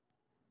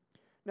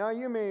Now,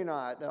 you may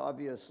not,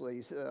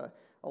 obviously,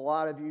 a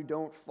lot of you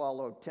don't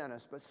follow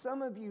tennis, but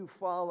some of you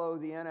follow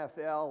the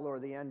NFL or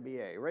the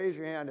NBA. Raise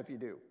your hand if you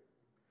do.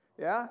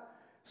 Yeah?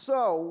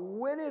 So,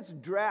 when it's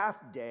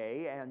draft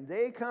day and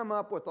they come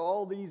up with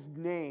all these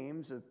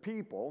names of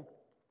people,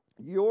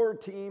 your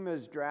team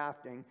is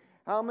drafting.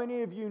 How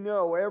many of you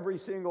know every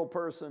single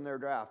person they're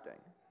drafting?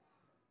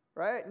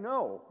 Right?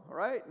 No,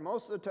 right?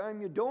 Most of the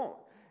time you don't.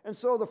 And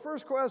so the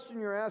first question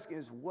you're asking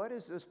is, what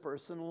is this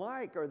person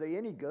like? Are they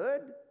any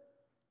good?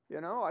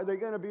 You know, are they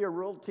going to be a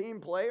real team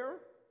player?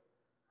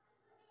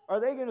 Are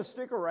they going to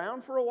stick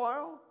around for a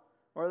while?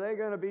 Or are they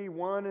going to be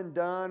one and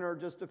done or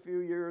just a few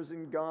years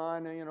and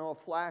gone, you know, a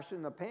flash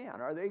in the pan?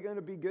 Are they going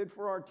to be good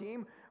for our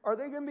team? Are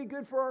they going to be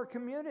good for our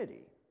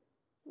community?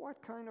 What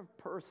kind of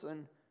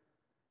person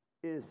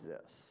is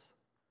this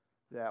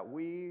that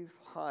we've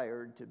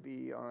hired to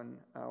be on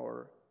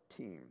our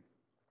team?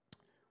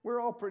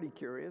 We're all pretty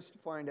curious to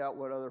find out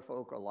what other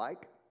folk are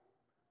like,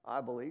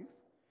 I believe.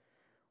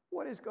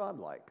 What is God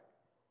like?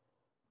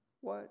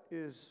 What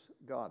is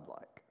God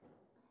like?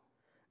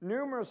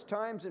 Numerous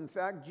times, in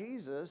fact,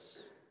 Jesus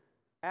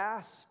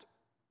asked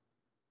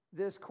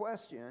this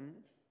question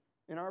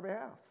in our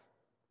behalf.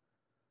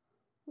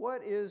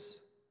 What is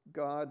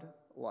God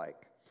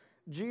like?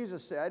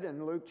 Jesus said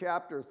in Luke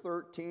chapter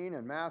 13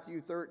 and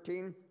Matthew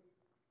 13,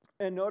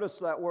 and notice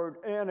that word,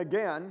 and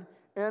again,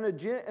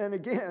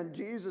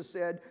 Jesus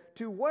said,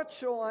 to what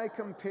shall I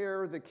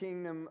compare the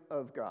kingdom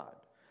of God?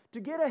 To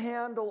get a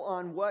handle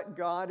on what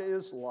God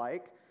is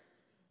like,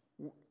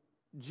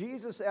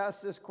 Jesus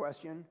asked this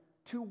question,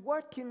 to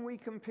what can we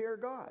compare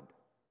God?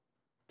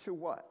 To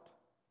what?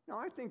 Now,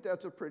 I think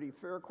that's a pretty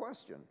fair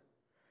question.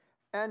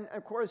 And,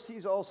 of course,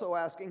 he's also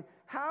asking,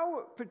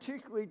 how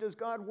particularly does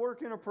God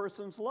work in a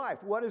person's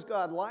life? What is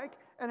God like?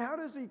 And how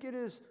does he get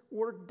his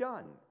work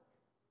done?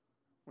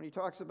 When he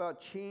talks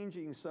about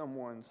changing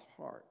someone's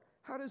heart,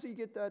 how does he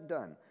get that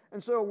done?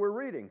 And so we're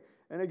reading.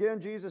 And again,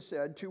 Jesus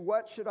said, to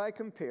what should I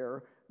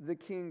compare the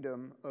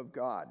kingdom of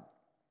God?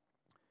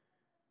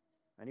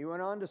 And he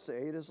went on to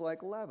say, it is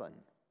like leaven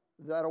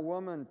that a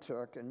woman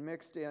took and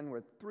mixed in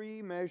with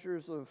 3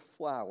 measures of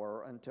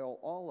flour until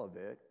all of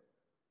it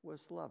was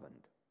leavened.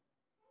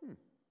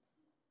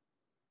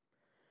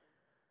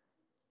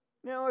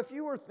 Now, if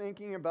you were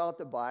thinking about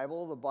the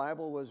Bible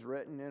was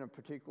written in a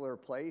particular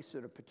place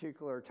at a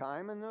particular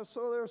time, and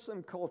so there's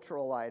some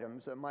cultural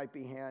items that might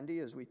be handy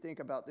as we think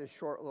about this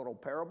short little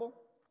parable.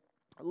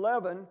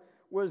 Leaven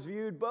was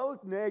viewed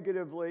both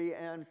negatively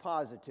and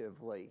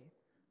positively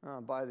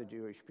by the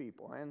Jewish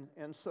people,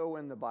 and so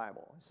in the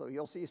Bible. So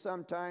you'll see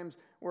sometimes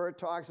where it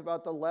talks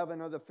about the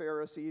leaven of the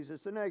Pharisees,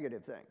 it's a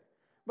negative thing.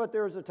 But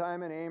there's a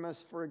time in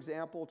Amos, for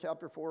example,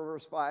 chapter 4,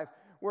 verse 5,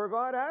 where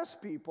God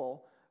asked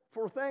people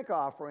for thank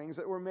offerings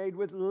that were made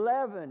with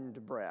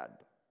leavened bread.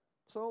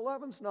 So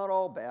leaven's not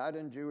all bad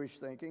in Jewish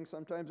thinking.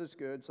 Sometimes it's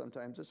good,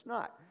 sometimes it's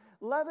not.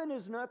 Leaven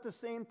is not the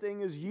same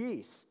thing as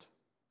yeast.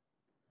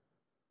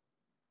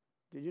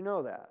 Did you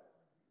know that?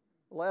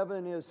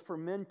 Leaven is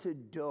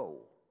fermented dough.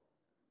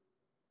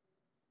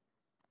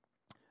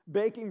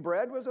 Baking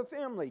bread was a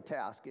family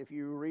task. If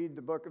you read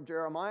the book of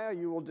Jeremiah,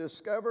 you will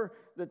discover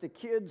that the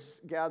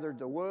kids gathered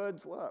the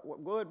woods.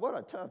 What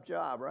a tough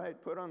job, right?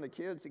 Put on the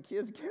kids. The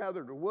kids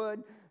gathered the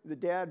wood, the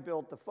dad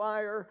built the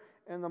fire,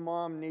 and the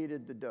mom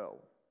kneaded the dough.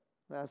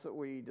 That's what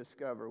we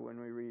discover when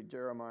we read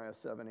Jeremiah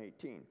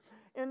 7:18.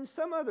 In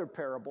some other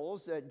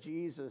parables that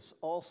Jesus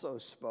also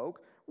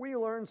spoke, we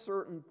learn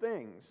certain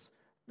things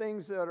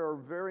that are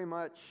very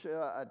much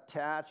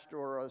attached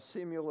or a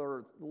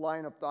similar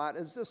line of thought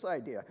is this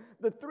idea.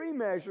 The 3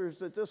 measures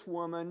that this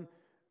woman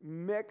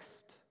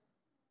mixed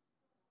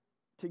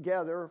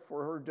together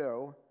for her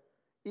dough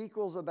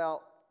equals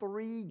about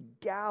 3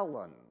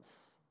 gallons.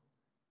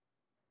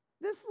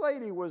 This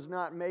lady was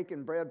not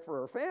making bread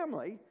for her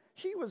family.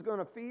 She was going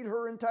to feed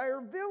her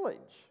entire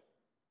village.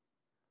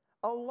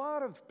 A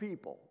lot of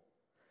people.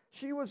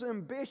 She was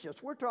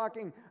ambitious. We're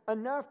talking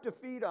enough to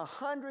feed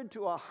 100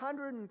 to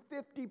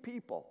 150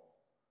 people.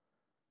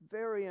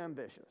 Very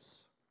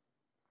ambitious.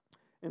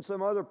 In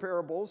some other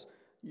parables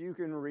you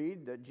can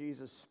read that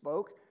Jesus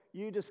spoke,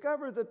 you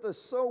discover that the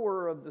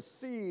sower of the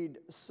seed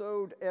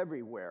sowed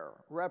everywhere,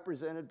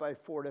 represented by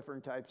 4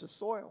 different types of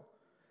soil.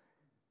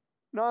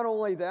 Not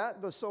only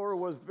that, the sower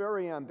was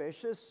very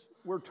ambitious.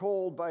 We're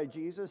told by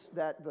Jesus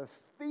that the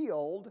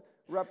field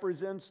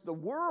represents the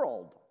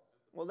world.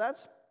 Well,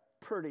 that's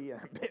pretty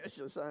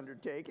ambitious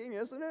undertaking,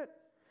 isn't it?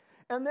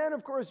 And then,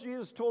 of course,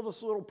 Jesus told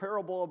us a little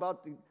parable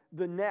about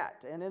the net.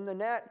 And in the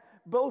net,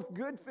 both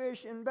good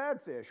fish and bad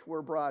fish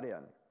were brought in.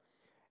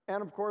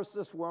 And, of course,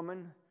 this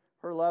woman,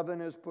 her leaven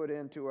is put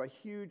into a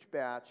huge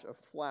batch of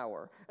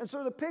flour. And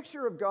so the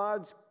picture of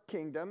God's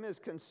kingdom is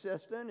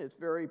consistent. It's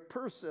very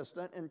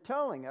persistent in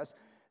telling us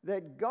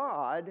that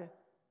God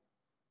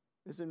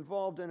is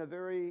involved in a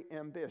very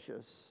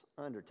ambitious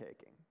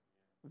undertaking.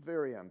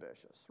 Very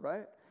ambitious,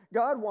 right?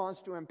 God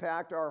wants to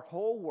impact our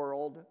whole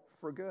world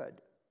for good.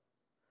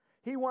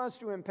 He wants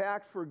to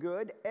impact for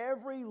good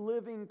every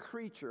living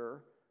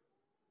creature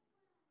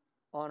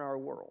on our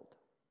world.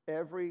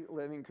 Every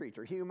living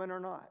creature, human or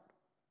not.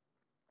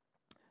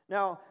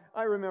 Now,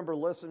 I remember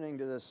listening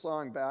to this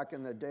song back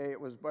in the day. It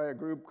was by a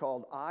group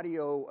called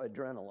Audio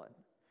Adrenaline.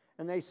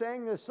 And they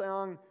sang this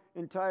song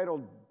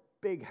entitled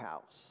Big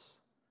House.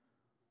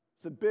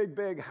 It's a big,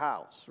 big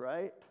house,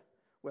 right?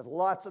 With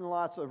lots and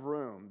lots of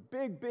room.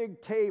 Big,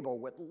 big table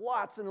with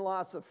lots and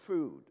lots of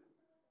food.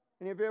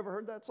 Any of you ever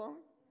heard that song?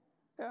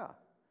 Yeah.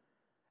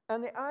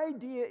 And the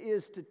idea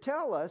is to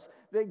tell us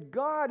that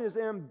God is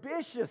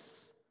ambitious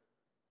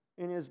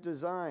in his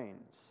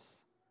designs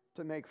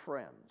to make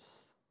friends.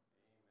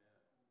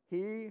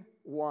 He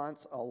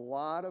wants a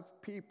lot of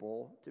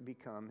people to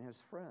become his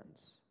friends.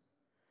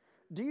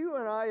 Do you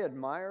and I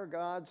admire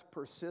God's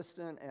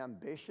persistent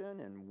ambition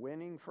in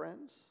winning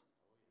friends?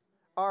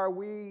 Are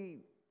we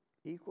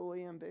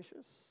equally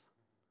ambitious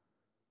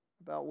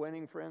about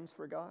winning friends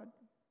for God?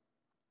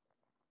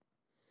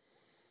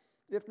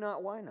 If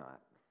not, why not?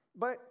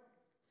 But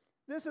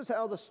this is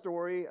how the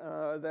story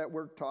that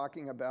we're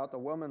talking about, the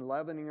woman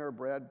leavening her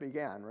bread,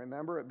 began.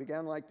 Remember, it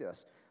began like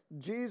this.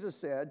 Jesus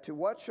said, "To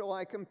what shall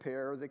I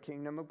compare the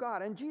kingdom of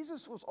God?" And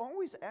Jesus was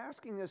always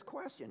asking this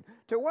question,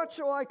 to what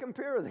shall I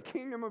compare the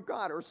kingdom of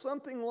God, or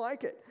something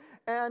like it.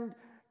 And,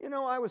 you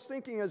know, I was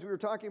thinking as we were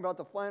talking about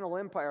the final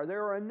empire,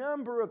 there are a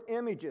number of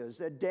images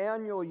that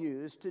Daniel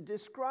used to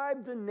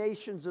describe the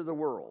nations of the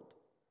world,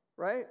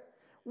 right?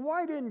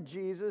 Why didn't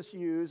Jesus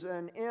use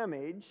an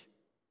image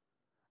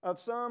of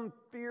some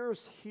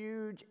fierce,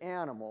 huge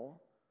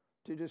animal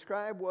to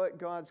describe what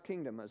God's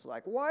kingdom is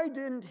like? Why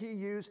didn't he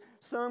use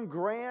some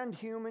grand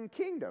human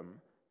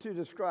kingdom to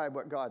describe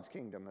what God's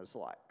kingdom is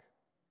like?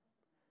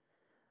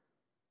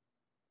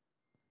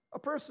 A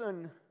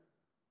person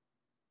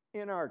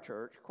in our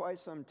church quite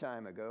some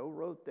time ago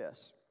wrote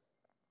this.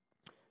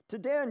 To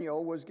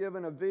Daniel was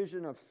given a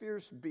vision of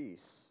fierce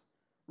beasts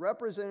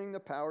representing the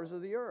powers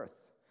of the earth.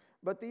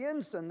 But the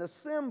ensign, the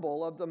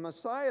symbol of the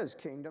Messiah's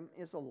kingdom,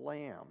 is a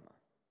lamb.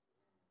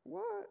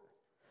 What?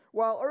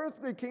 While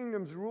earthly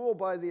kingdoms rule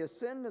by the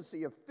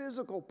ascendancy of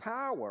physical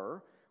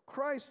power,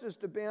 Christ is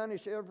to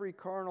banish every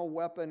carnal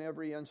weapon,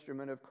 every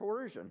instrument of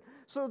coercion.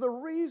 So the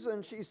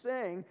reason she's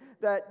saying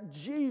that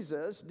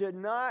Jesus did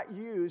not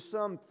use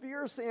some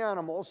fierce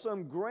animal,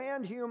 some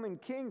grand human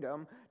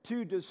kingdom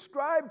to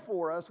describe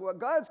for us what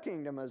God's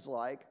kingdom is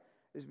like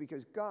is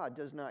because God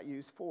does not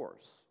use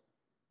force.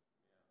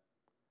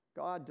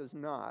 God does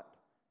not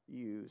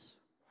use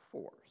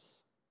force.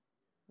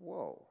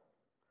 Whoa.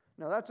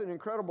 Now that's an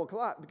incredible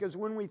thought, because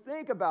when we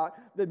think about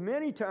the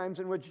many times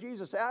in which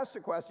Jesus asked the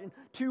question,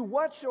 to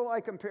what shall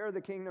I compare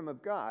the kingdom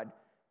of God?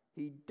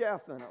 He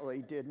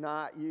definitely did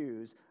not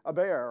use a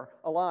bear,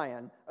 a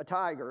lion, a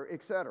tiger,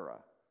 etc.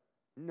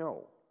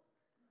 No.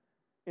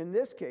 In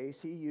this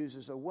case, he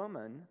uses a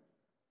woman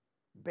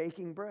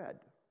baking bread.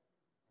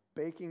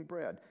 Baking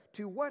bread.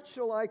 To what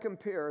shall I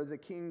compare the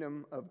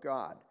kingdom of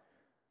God?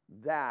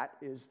 That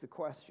is the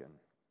question.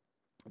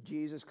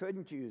 Jesus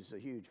couldn't use a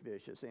huge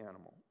vicious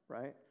animal,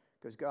 right?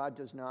 Because God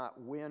does not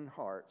win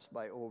hearts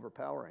by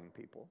overpowering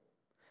people.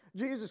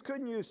 Jesus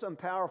couldn't use some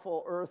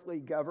powerful earthly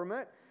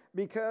government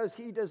because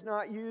he does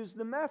not use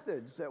the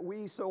methods that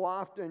we so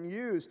often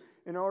use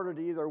in order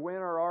to either win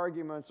our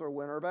arguments or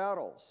win our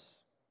battles.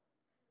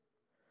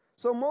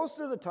 So most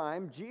of the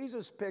time,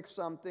 Jesus picks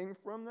something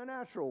from the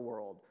natural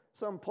world,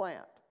 some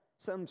plant,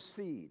 some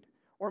seed,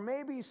 or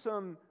maybe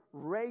some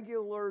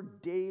regular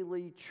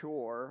daily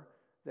chore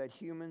that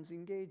humans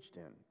engaged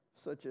in,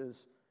 such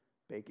as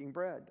baking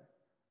bread.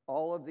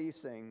 All of these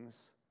things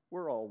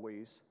were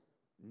always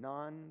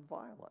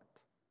nonviolent.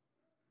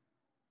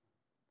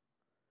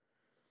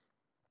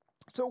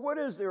 So what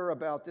is there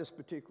about this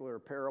particular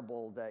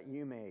parable that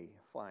you may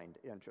find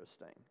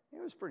interesting?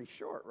 It was pretty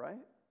short, right?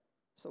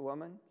 So a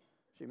woman,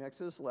 she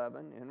mixes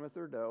leaven in with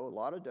her dough, a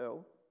lot of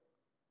dough.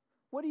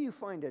 What do you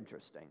find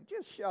interesting?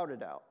 Just shout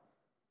it out.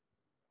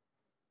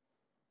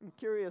 I'm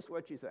curious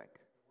what you think.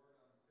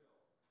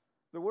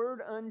 The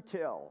word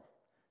until.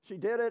 She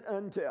did it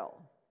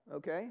until.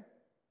 Okay?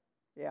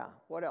 Yeah.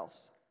 What else?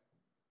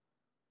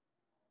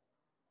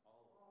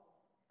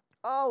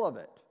 All of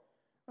it.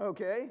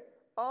 Okay.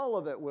 All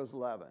of it was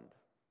leavened.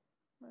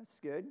 That's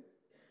good.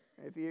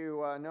 If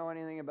you know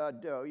anything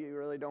about dough, you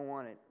really don't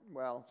want it.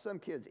 Well, some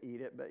kids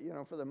eat it, but, you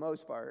know, for the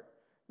most part,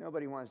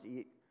 nobody wants to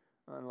eat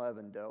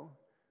unleavened dough.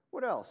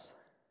 What else?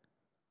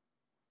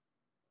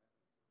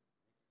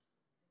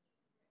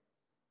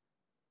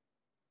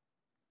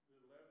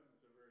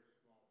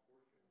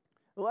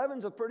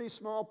 Leaven's a pretty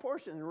small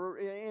portion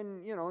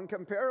in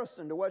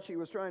comparison to what she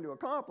was trying to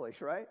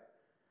accomplish, right?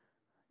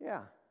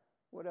 Yeah.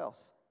 What else?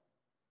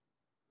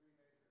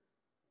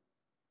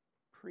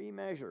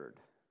 Pre-measured.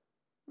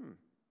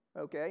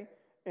 Okay.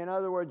 In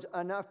other words,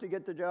 enough to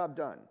get the job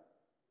done.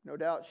 No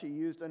doubt she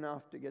used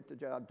enough to get the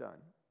job done.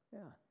 Yeah.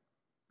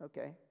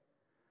 Okay.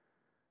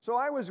 So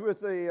I was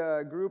with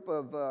a group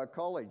of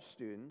college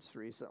students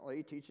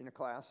recently teaching a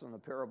class on the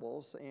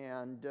parables,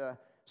 and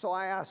so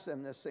I asked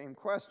them this same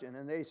question,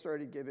 and they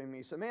started giving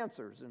me some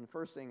answers. And the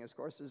first thing, of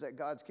course, is that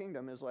God's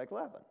kingdom is like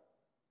leaven.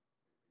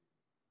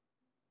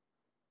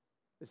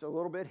 It's a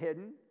little bit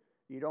hidden.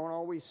 You don't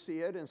always see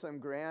it in some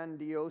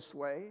grandiose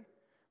way,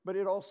 but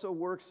it also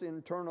works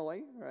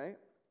internally, right?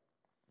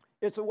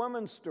 It's a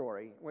woman's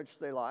story, which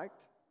they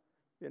liked.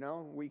 You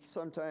know, we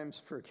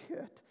sometimes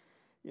forget,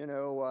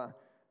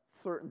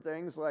 certain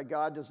things like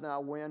God does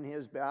not win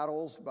his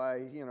battles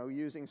by,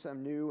 using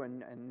some new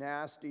and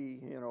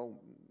nasty,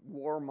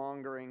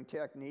 warmongering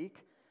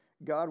technique.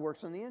 God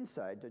works on the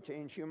inside to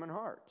change human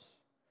hearts.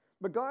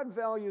 But God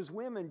values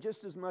women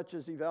just as much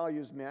as he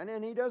values men,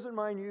 and he doesn't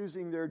mind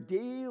using their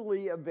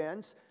daily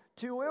events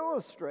to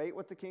illustrate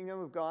what the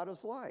kingdom of God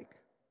is like.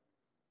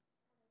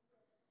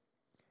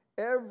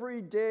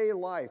 Everyday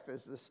life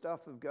is the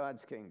stuff of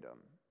God's kingdom.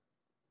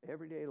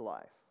 Everyday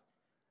life.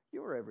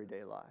 Your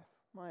everyday life.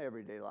 My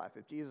everyday life.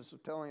 If Jesus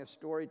was telling a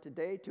story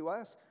today to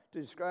us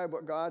to describe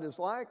what God is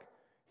like,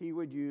 he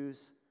would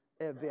use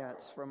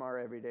events from our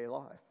everyday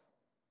life.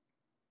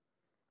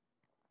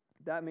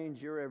 That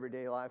means your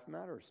everyday life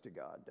matters to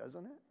God,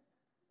 doesn't it?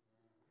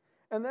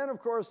 And then, of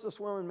course, this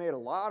woman made a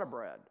lot of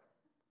bread.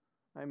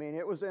 I mean,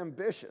 it was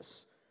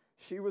ambitious.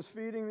 She was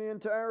feeding the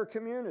entire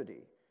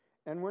community.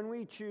 And when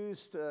we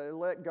choose to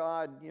let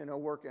God,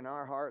 work in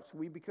our hearts,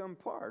 we become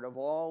part of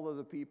all of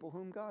the people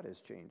whom God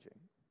is changing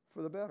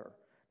for the better.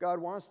 God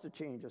wants to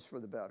change us for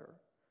the better.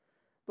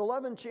 The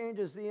leaven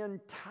changes the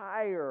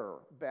entire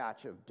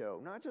batch of dough,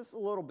 not just a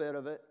little bit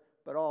of it,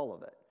 but all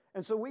of it.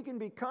 And so we can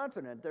be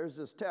confident. There's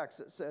this text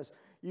that says,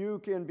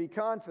 you can be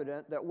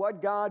confident that what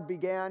God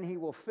began, he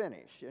will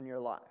finish in your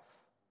life.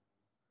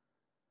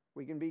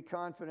 We can be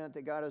confident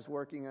that God is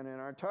working in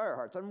our entire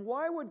hearts. And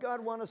why would God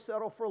want to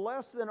settle for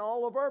less than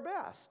all of our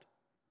best?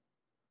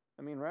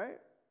 I mean, right?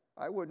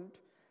 I wouldn't.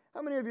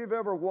 How many of you have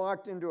ever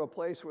walked into a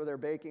place where they're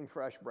baking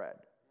fresh bread?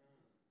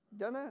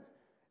 Done that?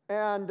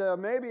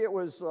 And maybe it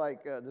was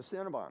like the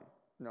Cinnabon.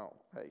 No,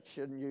 I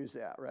shouldn't use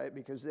that, right?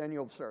 Because then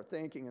you'll start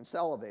thinking and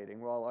salivating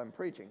while I'm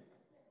preaching.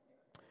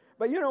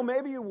 But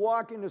maybe you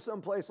walk into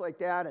some place like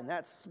that and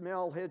that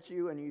smell hits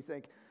you and you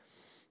think,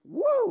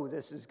 whoa,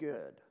 this is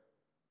good.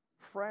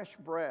 Fresh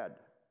bread.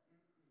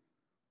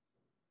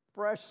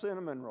 Fresh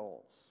cinnamon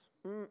rolls.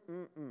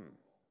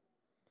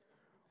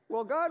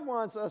 Well, God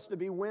wants us to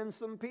be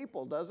winsome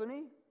people, doesn't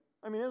he?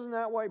 I mean, isn't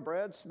that why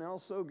bread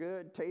smells so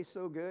good, tastes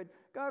so good?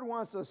 God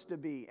wants us to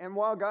be. And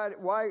why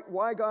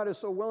God is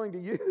so willing to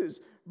use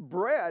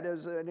bread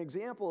as an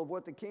example of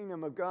what the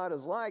kingdom of God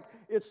is like,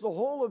 it's the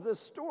whole of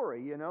this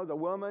story, the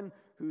woman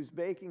who's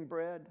baking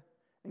bread.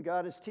 And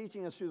God is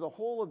teaching us through the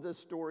whole of this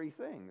story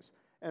things.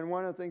 And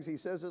one of the things he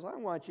says is, I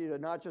want you to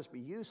not just be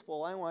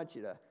useful, I want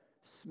you to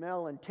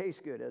smell and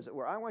taste good, as it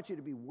were. I want you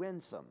to be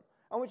winsome.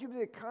 I want you to be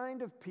the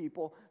kind of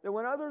people that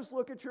when others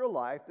look at your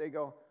life, they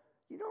go,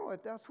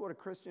 if that's what a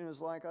Christian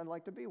is like, I'd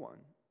like to be one.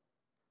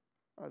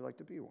 I'd like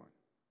to be one.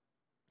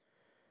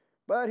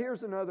 But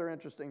here's another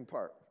interesting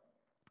part.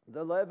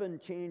 The leaven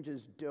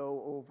changes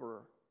dough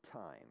over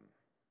time.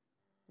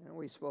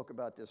 We spoke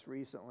about this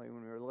recently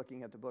when we were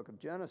looking at the book of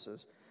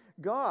Genesis.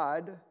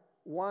 God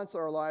wants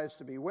our lives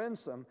to be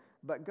winsome,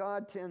 but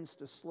God tends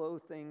to slow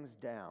things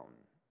down.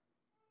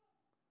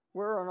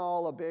 We're in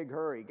all a big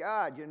hurry.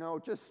 God,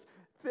 just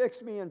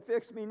fix me and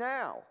fix me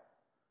now.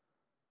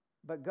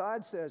 But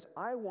God says,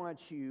 I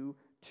want you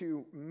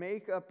to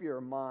make up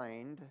your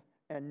mind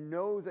and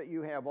know that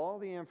you have all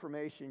the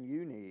information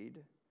you need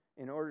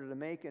in order to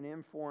make an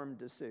informed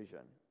decision,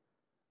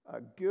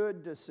 a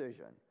good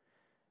decision.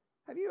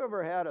 Have you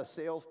ever had a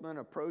salesman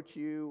approach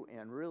you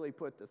and really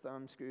put the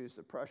thumb screws,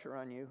 the pressure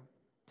on you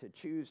to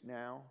choose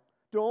now?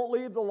 Don't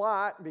leave the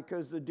lot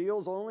because the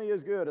deal's only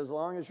as good as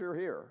long as you're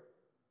here.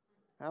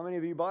 How many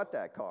of you bought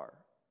that car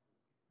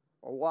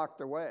or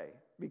walked away?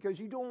 Because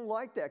you don't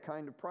like that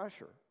kind of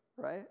pressure,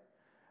 right?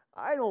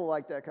 I don't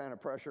like that kind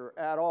of pressure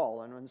at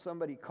all. And when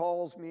somebody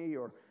calls me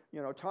or,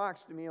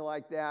 talks to me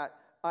like that,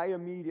 I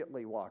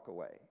immediately walk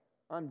away.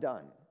 I'm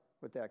done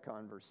with that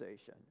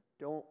conversation.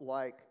 Don't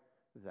like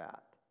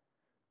that.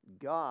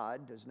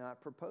 God does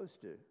not propose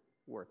to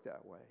work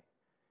that way.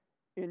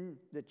 In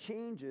the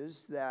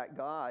changes that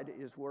God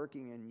is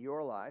working in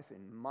your life,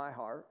 in my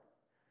heart,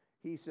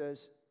 he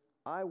says,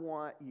 I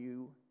want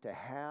you to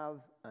have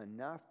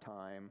enough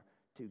time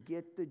to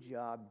get the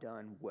job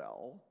done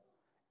well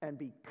and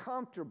be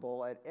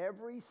comfortable at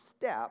every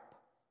step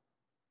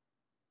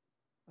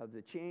of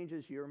the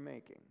changes you're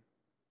making,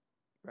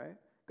 right?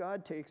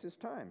 God takes his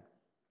time.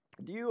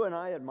 Do you and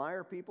I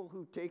admire people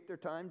who take their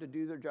time to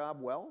do their job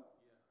well?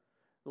 Yeah.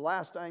 The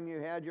last time you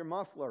had your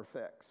muffler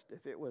fixed,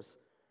 if it was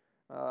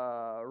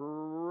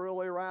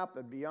really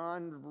rapid,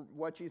 beyond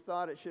what you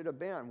thought it should have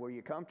been, were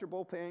you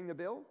comfortable paying the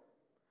bill?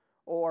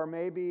 Or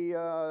maybe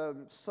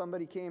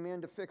somebody came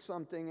in to fix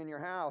something in your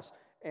house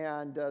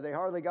and they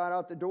hardly got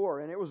out the door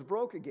and it was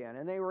broke again.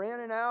 And they were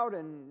in and out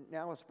and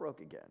now it's broke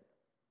again.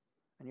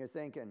 And you're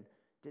thinking,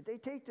 did they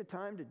take the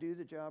time to do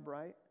the job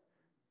right?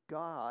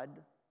 God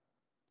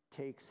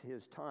takes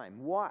his time.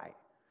 Why?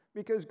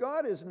 Because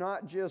God is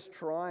not just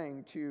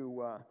trying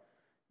to,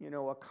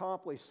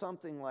 accomplish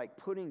something like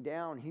putting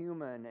down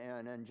human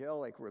and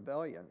angelic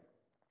rebellion.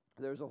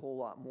 There's a whole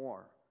lot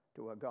more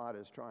to what God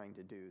is trying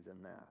to do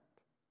than that.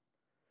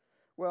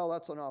 Well,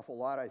 that's an awful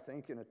lot, I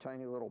think, in a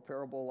tiny little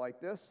parable like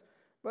this.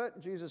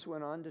 But Jesus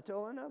went on to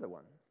tell another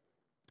one.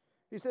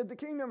 He said, the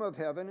kingdom of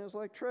heaven is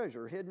like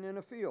treasure hidden in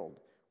a field,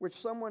 which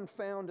someone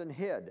found and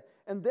hid.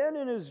 And then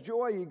in his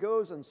joy, he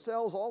goes and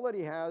sells all that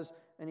he has,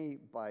 and he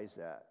buys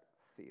that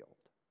field.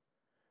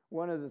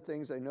 One of the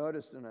things I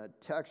noticed in a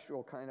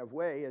textual kind of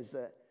way is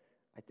that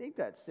I think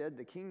that said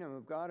the kingdom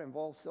of God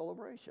involves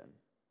celebration.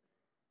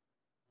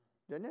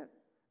 Didn't it?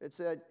 It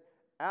said,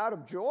 out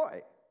of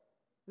joy,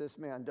 this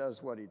man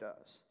does what he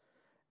does.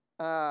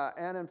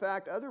 And in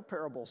fact, other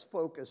parables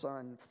focus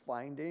on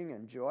finding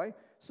and joy,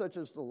 such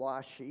as the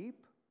lost sheep,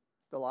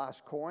 the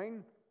lost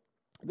coin,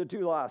 the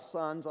two lost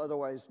sons,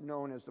 otherwise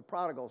known as the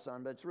prodigal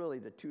son, but it's really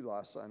the two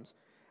lost sons.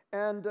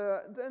 And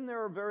then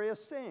there are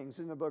various sayings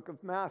in the book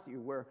of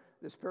Matthew where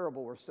this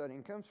parable we're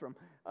studying comes from.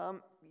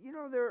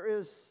 There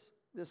is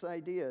this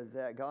idea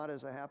that God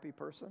is a happy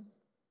person.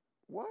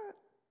 What?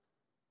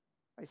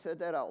 I said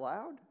that out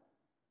loud?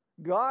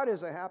 God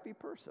is a happy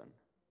person.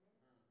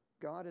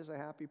 God is a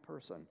happy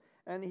person.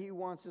 And he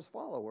wants his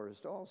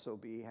followers to also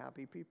be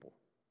happy people.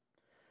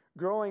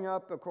 Growing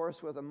up, of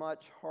course, with a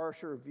much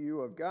harsher view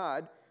of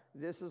God,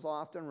 this is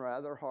often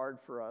rather hard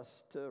for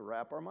us to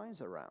wrap our minds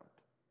around.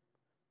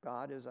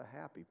 God is a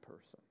happy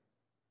person.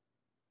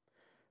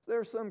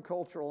 There's some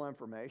cultural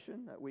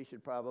information that we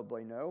should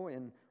probably know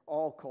in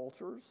all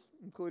cultures,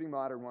 including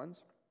modern ones.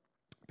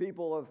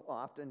 People have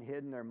often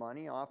hidden their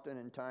money, often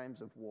in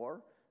times of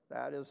war.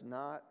 That is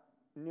not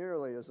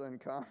nearly as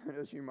uncommon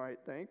as you might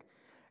think.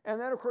 And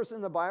then, of course,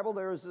 in the Bible,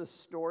 there is this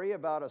story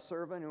about a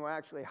servant who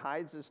actually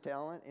hides his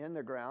talent in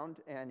the ground,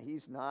 and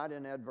he's not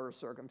in adverse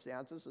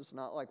circumstances. It's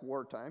not like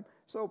wartime.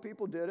 So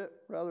people did it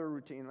rather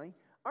routinely.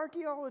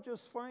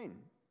 Archaeologists find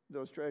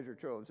those treasure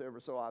troves ever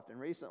so often.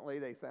 Recently,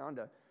 they found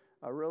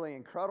a really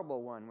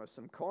incredible one with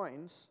some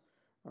coins.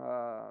 It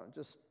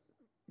was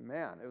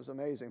an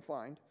amazing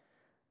find.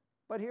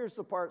 But here's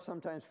the part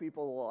sometimes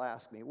people will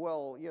ask me,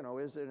 well,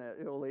 is it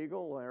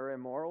illegal or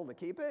immoral to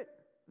keep it?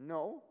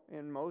 No,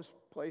 in most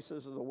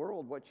places of the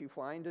world, what you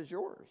find is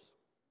yours.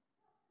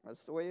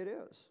 That's the way it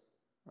is.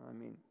 I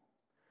mean,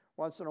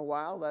 once in a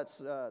while,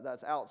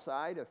 that's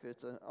outside if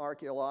it's an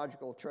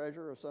archaeological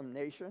treasure of some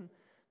nation.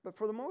 But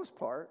for the most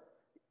part,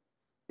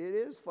 it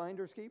is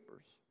finders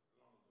keepers.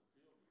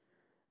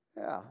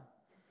 Yeah.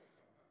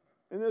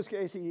 In this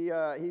case, he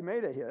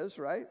made it his,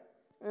 right?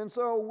 And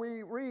so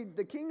we read,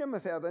 the kingdom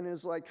of heaven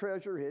is like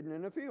treasure hidden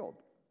in a field,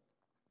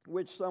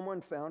 which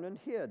someone found and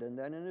hid, and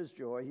then in his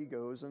joy he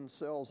goes and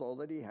sells all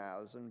that he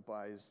has and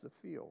buys the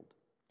field.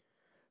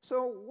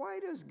 So why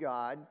does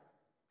God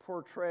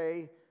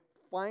portray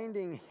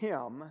finding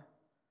him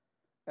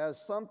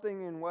as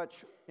something in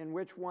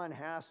which one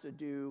has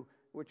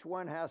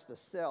to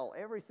sell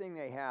everything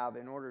they have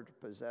in order to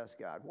possess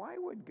God? Why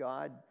would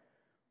God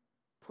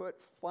put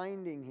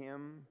finding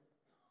him,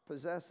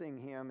 possessing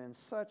him in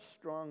such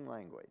strong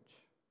language?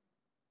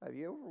 Have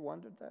you ever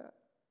wondered that?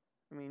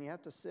 I mean, you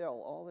have to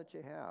sell all that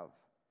you have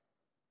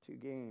to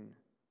gain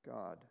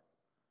God.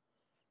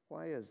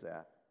 Why is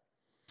that?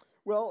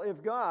 Well,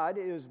 if God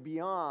is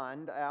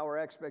beyond our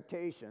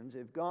expectations,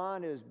 if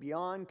God is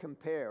beyond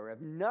compare,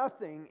 if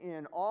nothing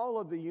in all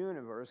of the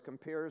universe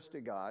compares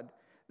to God,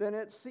 then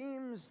it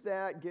seems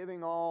that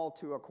giving all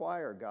to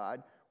acquire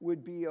God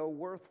would be a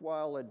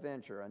worthwhile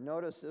adventure. And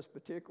notice this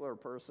particular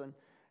person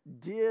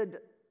did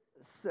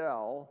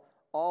sell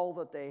all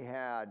that they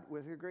had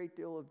with a great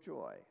deal of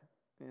joy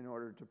in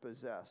order to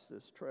possess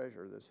this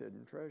treasure, this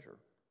hidden treasure.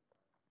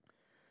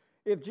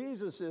 If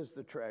Jesus is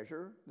the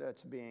treasure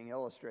that's being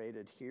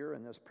illustrated here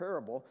in this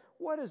parable,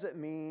 what does it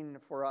mean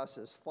for us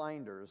as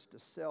finders to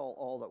sell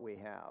all that we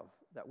have,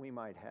 that we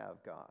might have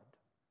God?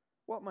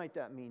 What might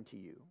that mean to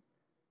you?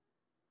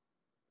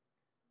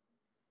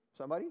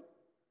 Somebody?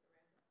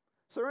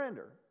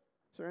 Surrender.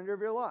 Surrender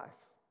of your life.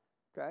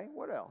 Okay,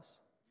 what else?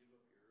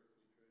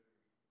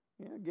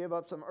 Give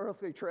up some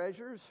earthly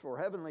treasures for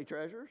heavenly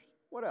treasures.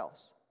 What else?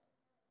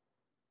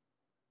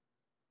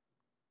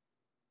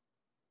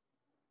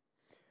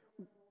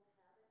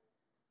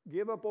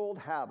 Give up old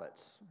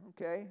habits,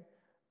 okay?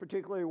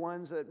 Particularly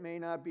ones that may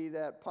not be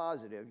that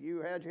positive.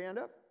 You had your hand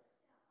up?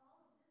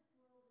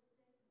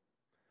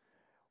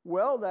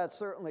 Well, that's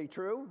certainly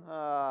true.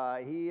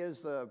 He is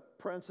the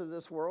prince of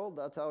this world.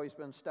 That's how he's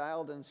been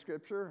styled in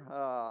Scripture,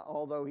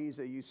 although he's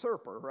a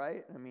usurper,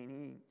 right? I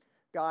mean,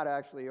 God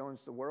actually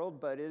owns the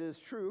world, but it is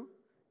true,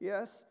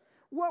 yes.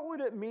 What would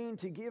it mean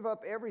to give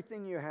up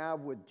everything you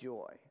have with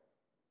joy?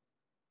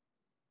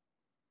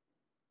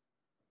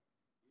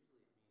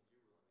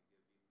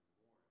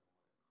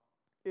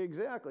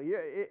 Exactly. Yeah,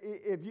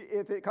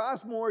 if it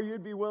costs more,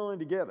 you'd be willing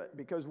to give it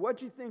because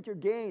what you think you're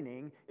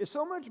gaining is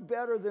so much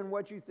better than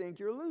what you think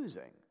you're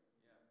losing.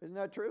 Yeah. Isn't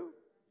that true?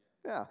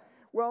 Yeah.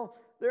 Well,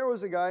 there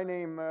was a guy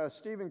named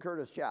Stephen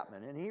Curtis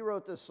Chapman, and he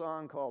wrote this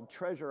song called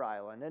Treasure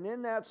Island. And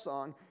in that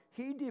song,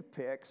 he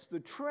depicts the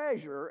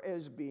treasure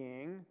as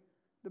being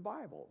the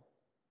Bible.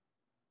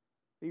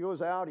 He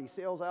goes out, he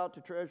sails out to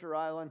Treasure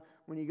Island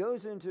when he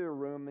goes into a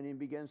room and he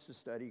begins to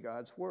study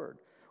God's Word.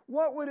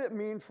 What would it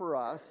mean for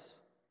us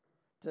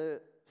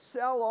to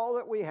sell all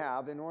that we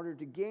have in order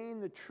to gain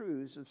the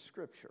truths of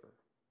Scripture,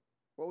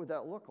 what would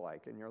that look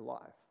like in your life?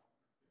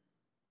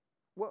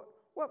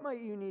 What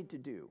might you need to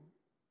do?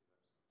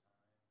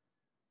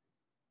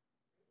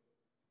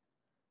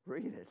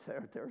 Read it.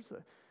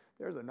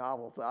 There's a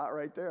novel thought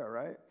right there,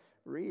 right?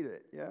 Read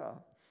it, yeah.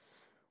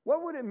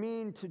 What would it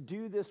mean to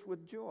do this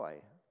with joy?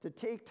 To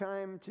take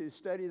time to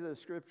study the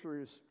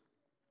Scriptures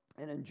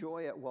and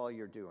enjoy it while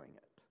you're doing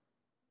it?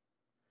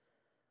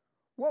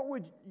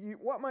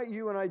 What might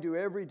you and I do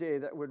every day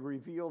that would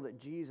reveal that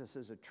Jesus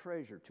is a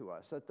treasure to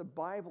us, that the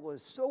Bible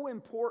is so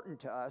important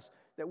to us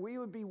that we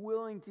would be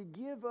willing to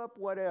give up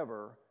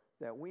whatever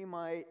that we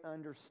might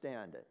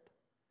understand it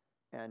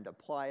and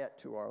apply it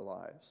to our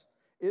lives?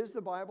 Is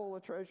the Bible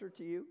a treasure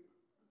to you?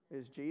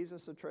 Is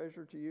Jesus a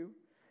treasure to you?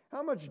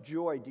 How much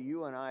joy do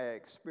you and I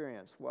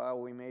experience while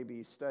we may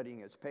be studying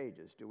its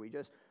pages? Do we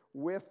just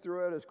whiff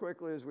through it as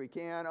quickly as we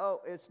can?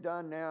 Oh, it's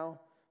done now.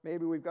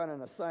 Maybe we've got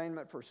an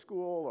assignment for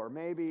school, or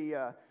maybe,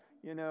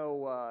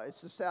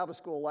 it's a Sabbath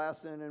school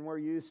lesson and we're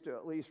used to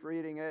at least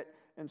reading it,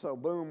 and so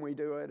boom, we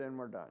do it and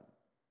we're done.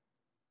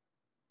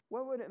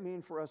 What would it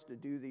mean for us to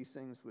do these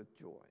things with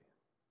joy?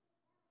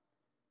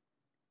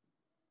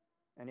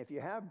 And if you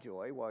have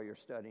joy while you're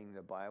studying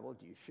the Bible,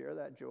 do you share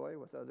that joy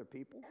with other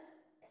people?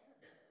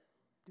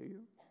 Do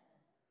you?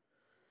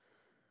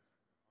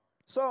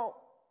 So,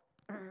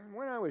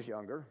 when I was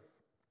younger,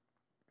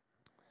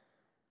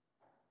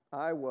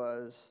 I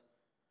was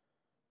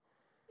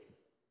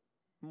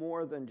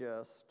more than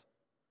just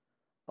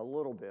a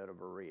little bit of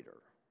a reader.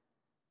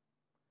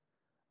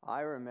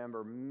 I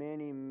remember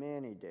many,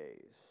 many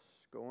days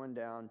going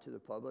down to the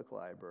public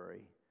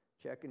library,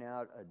 checking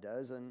out a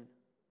dozen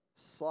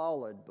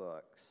solid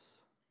books,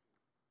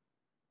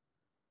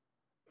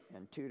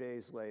 and 2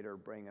 days later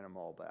bringing them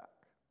all back.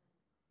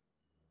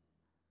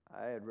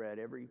 I had read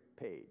every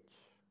page.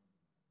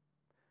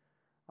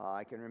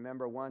 I can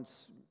remember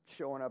once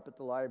showing up at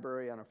the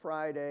library on a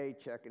Friday,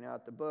 checking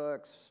out the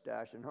books,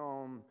 stashing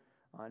home.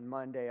 On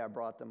Monday, I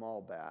brought them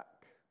all back.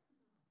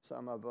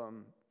 Some of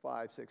them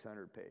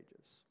 500-600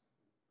 pages.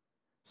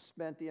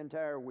 Spent the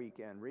entire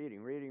weekend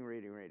reading.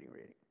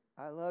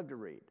 I love to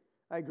read.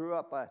 I grew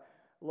up,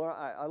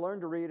 I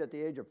learned to read at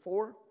the age of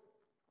 4,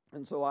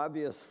 and so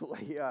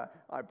obviously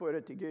I put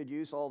it to good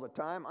use all the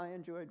time. I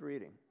enjoyed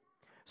reading.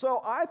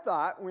 So I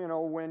thought,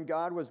 when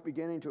God was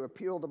beginning to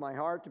appeal to my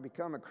heart to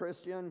become a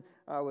Christian,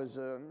 I was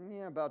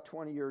about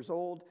 20 years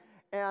old,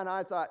 and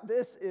I thought,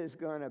 this is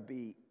going to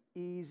be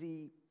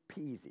easy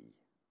peasy.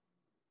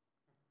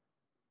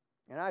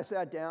 And I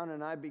sat down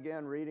and I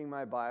began reading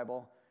my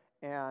Bible,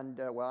 and,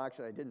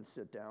 actually I didn't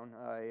sit down.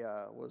 I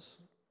was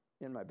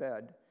in my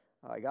bed.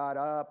 I got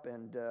up,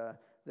 and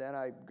then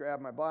I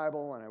grabbed my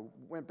Bible, and I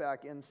went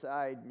back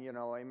inside. It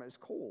was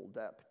cold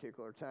that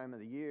particular time of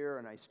the year,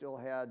 and I still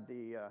had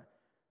the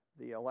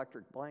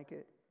electric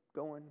blanket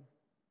going,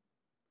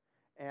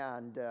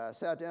 and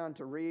sat down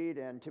to read,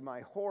 and to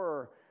my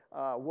horror,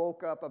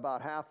 woke up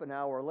about half an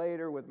hour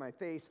later with my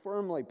face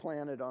firmly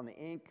planted on the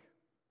ink,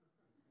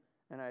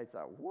 and I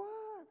thought, what?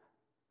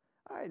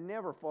 I had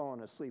never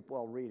fallen asleep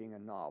while reading a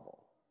novel.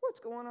 What's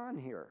going on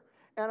here?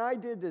 And I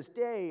did this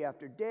day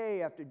after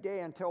day after day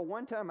until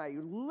one time I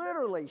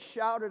literally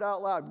shouted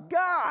out loud,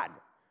 God,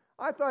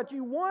 I thought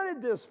you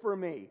wanted this for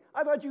me.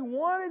 I thought you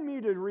wanted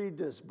me to read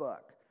this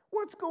book.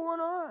 What's going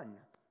on?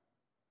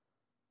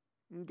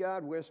 And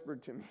God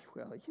whispered to me,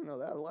 well,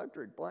 that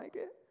electric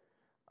blanket?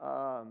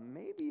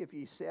 Maybe if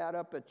you sat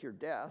up at your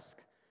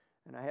desk,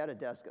 and I had a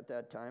desk at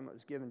that time, it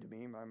was given to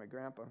me by my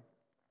grandpa.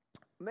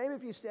 Maybe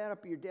if you sat up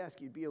at your desk,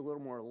 you'd be a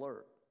little more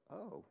alert.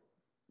 Oh,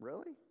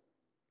 really?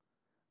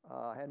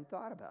 I hadn't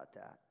thought about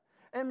that.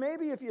 And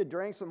maybe if you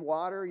drank some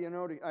water,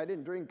 I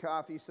didn't drink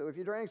coffee, so if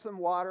you drank some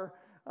water,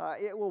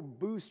 it will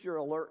boost your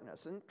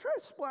alertness. And try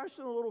to splash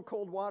a little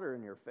cold water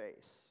in your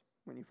face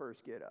when you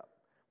first get up.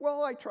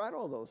 Well, I tried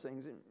all those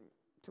things, and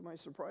to my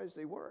surprise,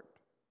 they worked.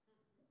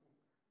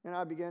 And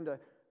I began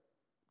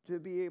to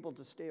be able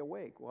to stay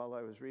awake while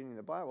I was reading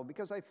the Bible,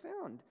 because I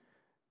found,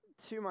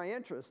 to my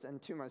interest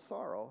and to my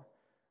sorrow,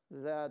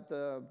 that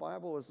the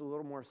Bible was a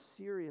little more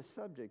serious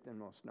subject than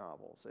most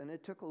novels, and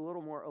it took a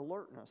little more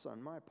alertness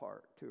on my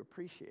part to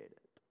appreciate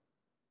it.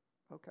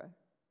 Okay.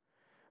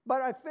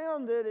 But I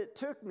found that it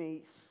took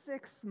me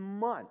 6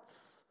 months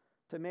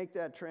to make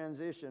that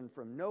transition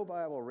from no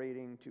Bible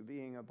reading to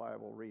being a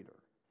Bible reader.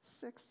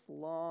 6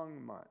 long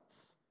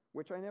months,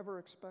 which I never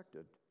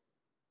expected.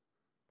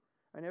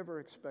 I never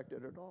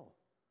expected at all.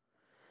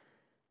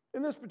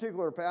 In this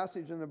particular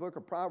passage in the book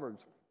of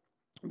Proverbs,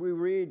 we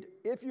read,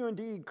 if you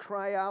indeed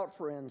cry out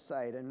for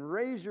insight and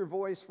raise your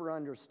voice for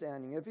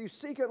understanding, if you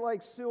seek it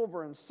like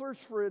silver and search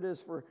for it as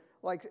for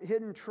like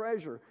hidden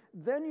treasure,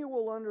 then you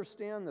will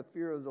understand the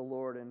fear of the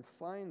Lord and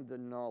find the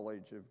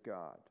knowledge of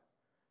God.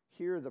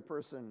 Here the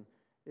person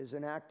is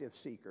an active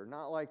seeker,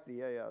 not like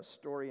the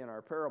story in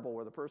our parable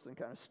where the person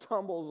kind of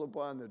stumbles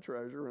upon the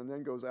treasure and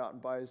then goes out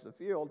and buys the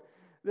field.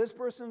 This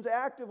person's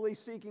actively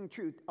seeking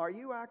truth. Are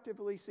you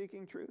actively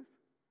seeking truth?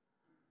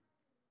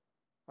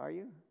 Are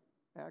you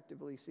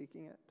actively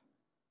seeking it?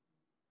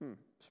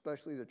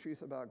 Especially the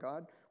truth about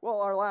God? Well,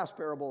 our last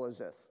parable is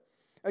this.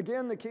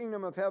 Again, the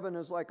kingdom of heaven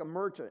is like a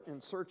merchant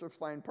in search of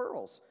fine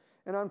pearls.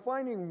 And on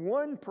finding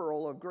one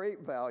pearl of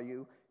great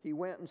value, he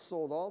went and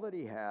sold all that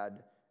he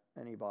had,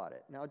 and he bought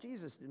it. Now,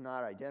 Jesus did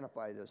not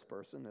identify this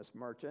person, this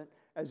merchant,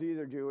 as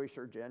either Jewish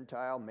or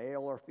Gentile,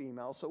 male or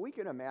female, so we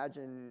can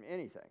imagine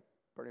anything,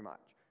 pretty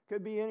much.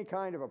 Could be any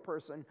kind of a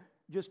person,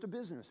 just a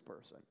business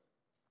person.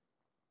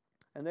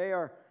 And they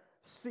are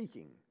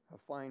seeking a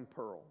fine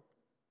pearl.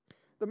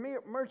 The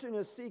merchant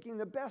is seeking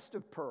the best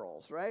of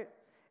pearls, right?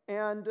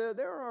 And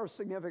there are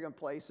significant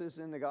places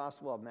in the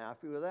Gospel of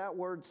Matthew where that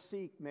word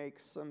seek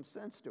makes some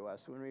sense to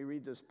us when we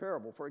read this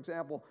parable. For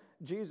example,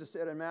 Jesus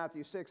said in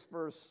Matthew 6,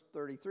 verse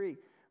 33,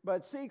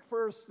 "But seek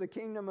first the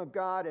kingdom of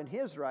God and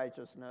his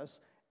righteousness,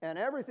 and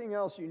everything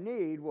else you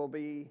need will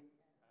be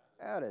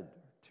added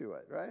to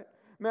it," right?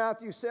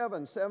 Matthew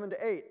 7,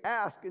 7-8,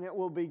 "Ask and it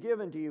will be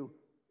given to you.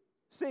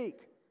 Seek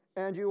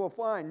and you will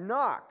find.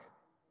 Knock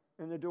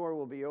and the door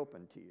will be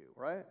open to you,"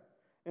 right?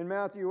 In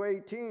Matthew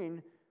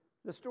 18,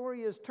 the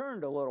story is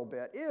turned a little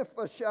bit. If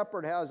a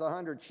shepherd has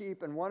 100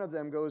 sheep and one of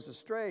them goes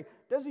astray,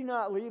 does he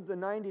not leave the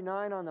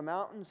 99 on the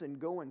mountains and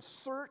go in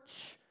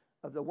search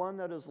of the one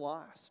that is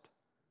lost?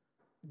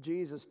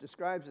 Jesus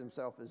describes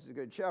himself as the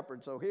good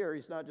shepherd. So here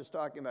he's not just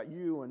talking about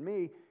you and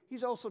me,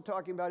 he's also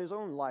talking about his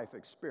own life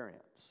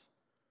experience.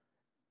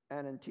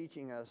 And in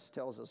teaching us,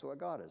 tells us what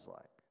God is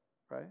like,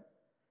 right?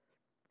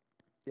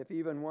 If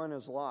even one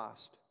is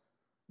lost,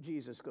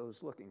 Jesus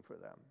goes looking for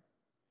them.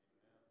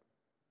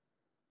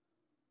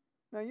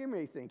 Now, you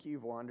may think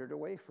you've wandered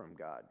away from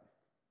God,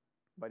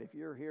 but if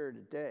you're here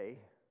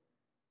today,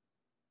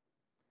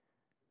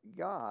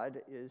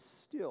 God is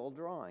still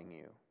drawing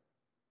you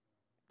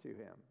to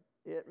him.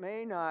 It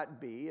may not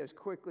be as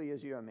quickly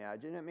as you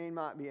imagine. It may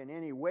not be in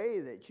any way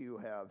that you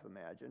have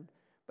imagined,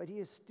 but he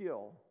is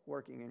still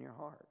working in your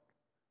heart,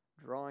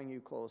 drawing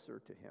you closer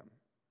to him.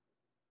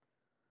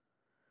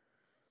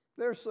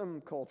 There's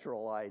some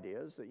cultural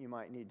ideas that you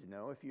might need to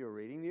know if you're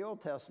reading. The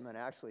Old Testament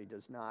actually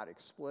does not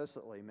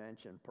explicitly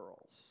mention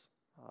pearls.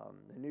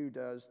 The New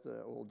does,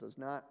 the Old does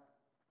not.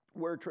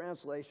 Where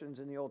translations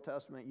in the Old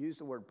Testament use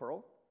the word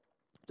pearl,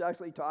 it's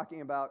actually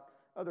talking about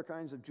other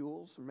kinds of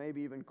jewels, or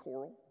maybe even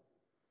coral.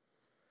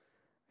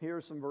 Here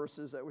are some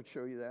verses that would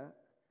show you that.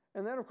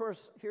 And then, of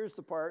course, here's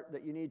the part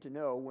that you need to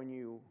know when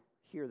you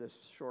hear this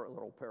short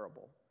little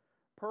parable.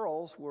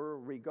 Pearls were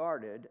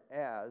regarded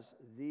as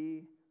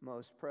the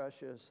most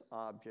precious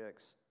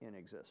objects in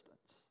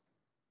existence,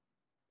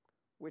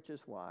 which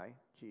is why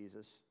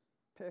Jesus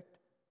picked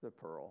the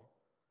pearl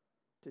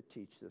to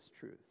teach this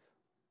truth.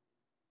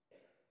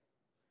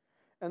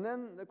 And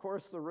then, of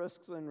course, the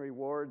risks and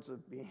rewards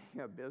of being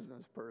a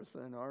business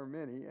person are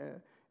many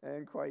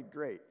and quite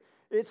great.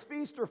 It's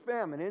feast or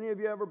famine. Any of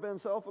you ever been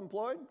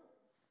self-employed?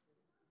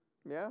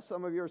 Yeah,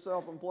 some of you are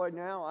self-employed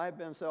now. I've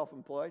been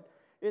self-employed.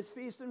 It's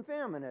feast and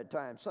famine at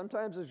times.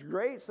 Sometimes it's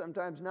great,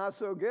 sometimes not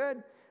so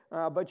good.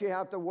 But you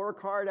have to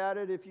work hard at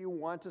it if you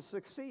want to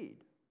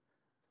succeed.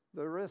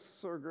 The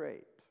risks are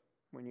great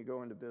when you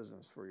go into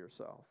business for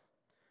yourself.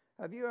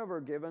 Have you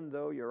ever given,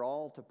 though, your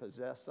all to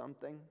possess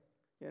something?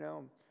 You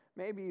know,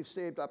 maybe you've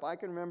saved up. I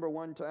can remember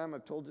one time,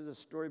 I've told you this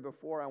story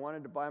before, I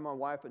wanted to buy my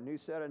wife a new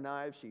set of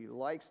knives. She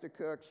likes to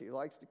cook. She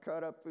likes to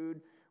cut up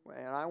food.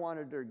 And I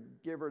wanted to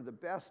give her the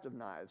best of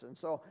knives. And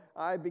so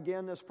I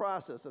began this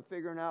process of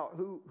figuring out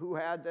who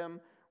had them,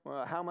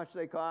 how much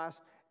they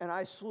cost. And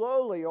I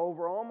slowly,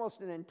 over almost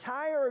an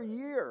entire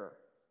year,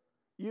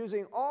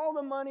 using all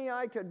the money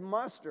I could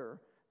muster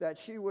that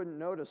she wouldn't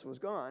notice was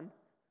gone,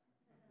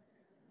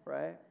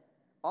 right?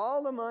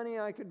 All the money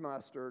I could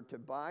muster to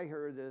buy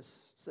her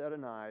this set of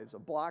knives, a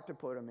block to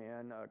put them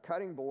in, a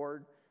cutting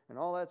board, and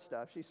all that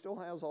stuff. She still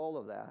has all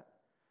of that.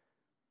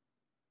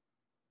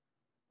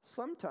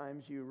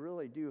 Sometimes you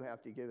really do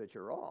have to give it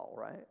your all,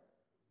 right?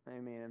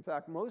 I mean, in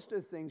fact, most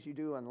of the things you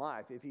do in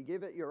life, if you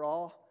give it your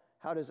all,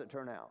 how does it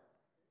turn out?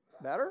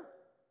 Better?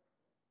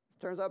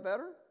 Turns out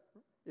better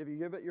if you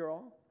give it your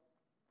all.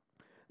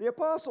 The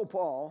Apostle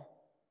Paul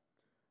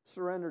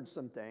surrendered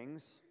some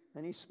things,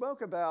 and he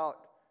spoke about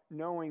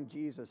knowing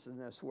Jesus in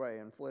this way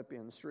in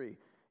Philippians 3.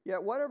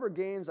 Yet whatever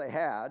gains I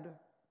had,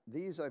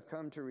 these I've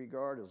come to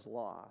regard as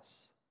loss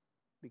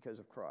because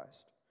of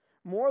Christ.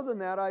 More than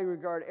that, I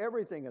regard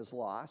everything as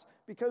loss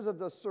because of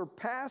the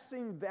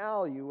surpassing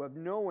value of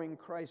knowing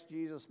Christ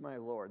Jesus my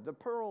Lord, the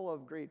pearl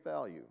of great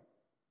value.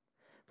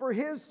 For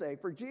his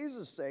sake, for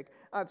Jesus' sake,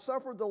 I've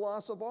suffered the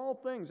loss of all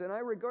things, and I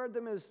regard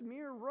them as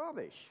mere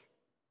rubbish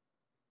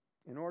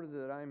in order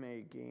that I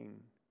may gain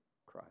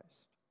Christ.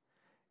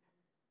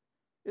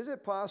 Is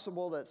it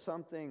possible that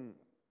something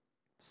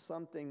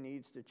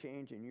needs to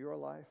change in your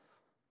life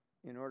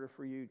in order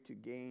for you to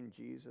gain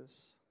Jesus?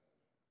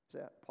 Is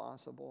that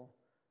possible?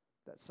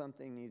 That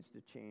something needs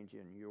to change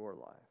in your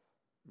life,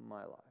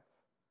 my life,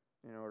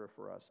 in order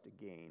for us to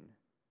gain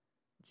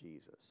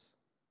Jesus.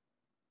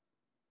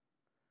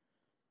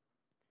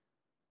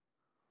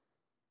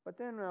 But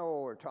then now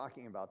we're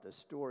talking about the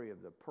story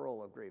of the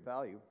pearl of great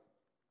value.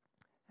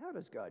 How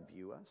does God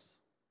view us?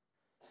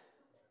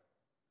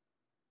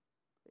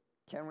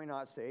 Can we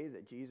not say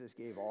that Jesus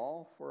gave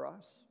all for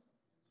us?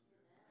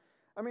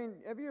 I mean,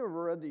 have you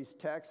ever read these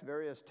texts,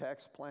 various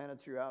texts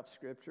planted throughout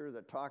Scripture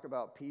that talk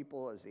about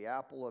people as the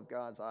apple of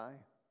God's eye?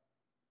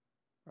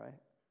 Right?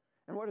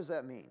 And what does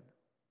that mean?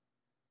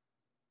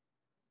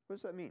 What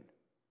does that mean,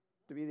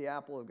 to be the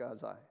apple of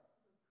God's eye?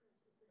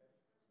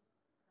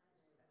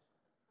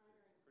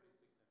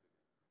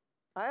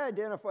 I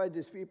identified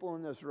these people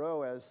in this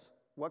row as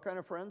what kind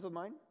of friends of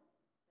mine?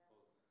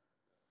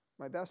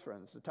 My best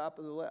friends, the top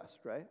of the list,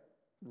 right?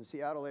 In the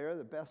Seattle area,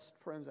 the best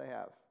friends I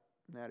have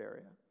in that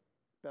area.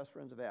 Best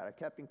friends I've had. I've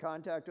kept in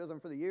contact with them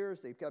for the years.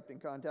 They've kept in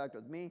contact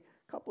with me.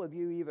 A couple of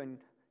you even,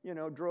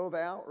 drove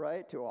out,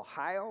 right, to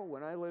Ohio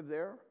when I lived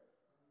there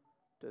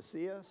to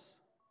see us.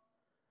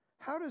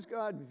 How does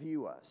God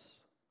view us?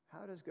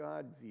 How does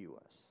God view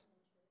us?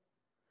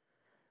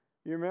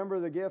 You remember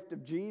the gift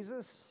of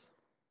Jesus?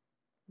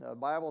 The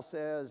Bible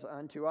says,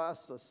 unto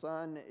us a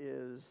son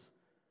is,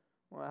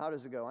 well, how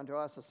does it go? Unto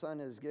us a son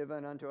is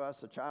given, unto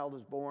us a child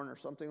is born, or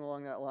something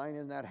along that line.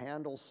 Isn't that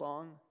Handel's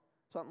song?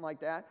 Something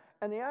like that.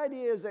 And the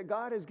idea is that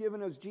God has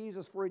given us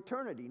Jesus for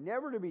eternity,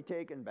 never to be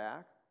taken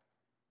back.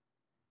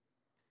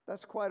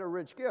 That's quite a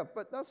rich gift,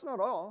 but that's not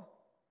all.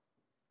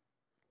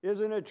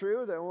 Isn't it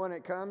true that when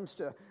it comes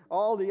to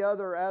all the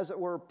other, as it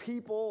were,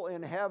 people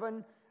in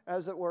heaven,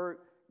 as it were,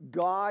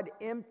 God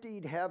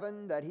emptied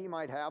heaven that he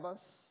might have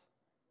us,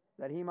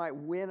 that he might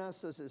win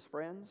us as his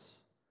friends?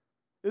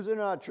 Is it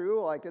not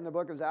true, like in the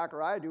book of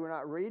Zechariah, do we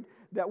not read,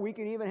 that we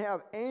can even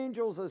have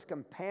angels as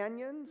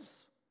companions?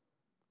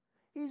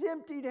 He's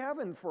emptied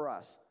heaven for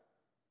us.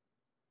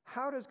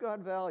 How does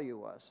God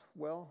value us?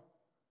 Well,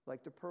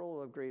 like the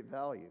pearl of great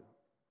value.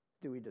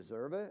 Do we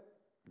deserve it?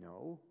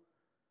 No.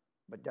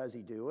 But does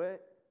he do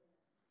it?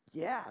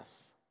 Yes.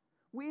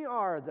 We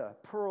are the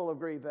pearl of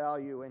great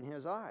value in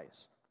his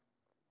eyes.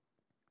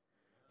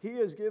 He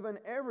has given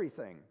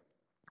everything.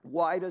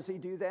 Why does he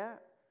do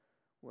that?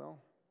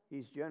 Well,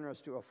 he's generous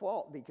to a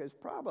fault, because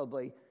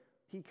probably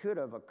he could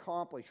have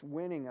accomplished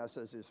winning us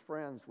as his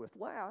friends with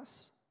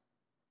less,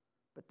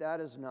 but that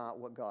is not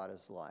what God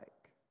is like.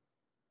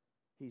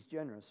 He's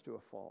generous to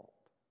a fault.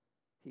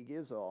 He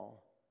gives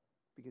all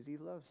because he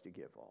loves to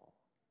give all.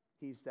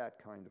 He's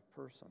that kind of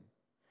person.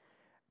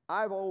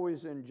 I've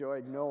always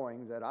enjoyed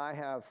knowing that I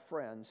have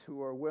friends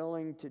who are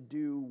willing to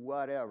do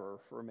whatever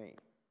for me.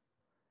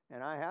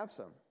 And I have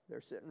some.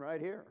 They're sitting right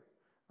here.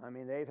 I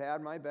mean, they've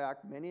had my back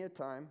many a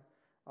time.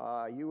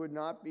 You would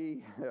not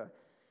be,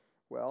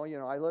 well,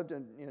 I lived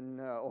in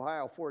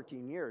Ohio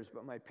 14 years,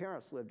 but my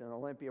parents lived in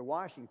Olympia,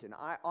 Washington.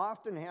 I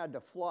often had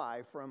to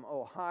fly from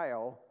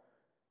Ohio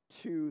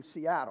to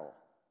Seattle.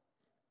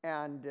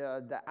 And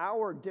the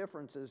hour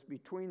differences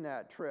between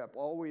that trip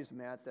always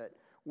meant that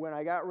when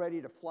I got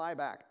ready to fly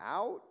back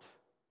out,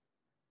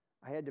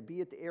 I had to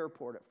be at the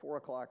airport at 4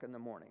 o'clock in the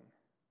morning.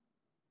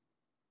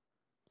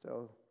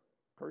 So,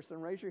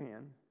 Kirsten, raise your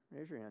hand.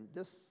 Raise your hand.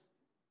 This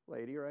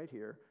lady right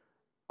here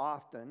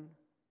often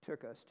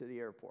took us to the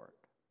airport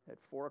at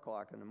 4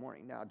 o'clock in the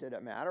morning. Now, did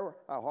it matter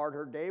how hard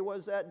her day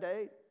was that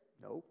day?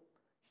 Nope.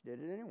 She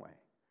did it anyway.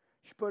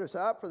 She put us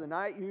up for the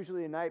night,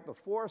 usually the night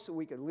before, so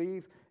we could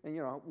leave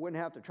and,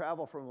 wouldn't have to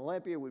travel from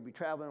Olympia. We'd be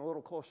traveling a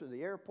little closer to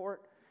the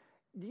airport.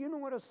 Do you know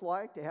what it's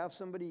like to have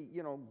somebody,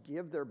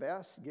 give their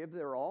best, give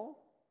their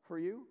all for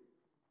you?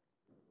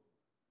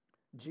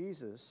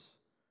 Jesus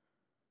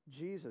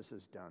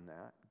has done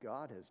that.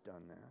 God has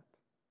done that.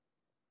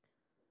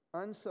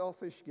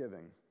 Unselfish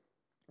giving.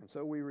 And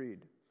so we read,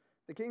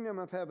 the kingdom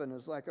of heaven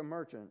is like a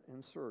merchant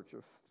in search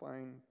of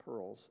fine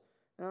pearls.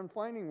 And on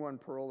finding one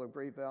pearl of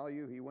great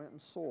value, he went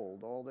and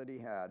sold all that he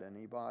had, and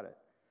he bought it.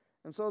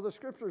 And so the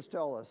scriptures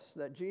tell us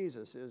that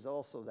Jesus is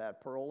also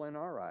that pearl in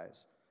our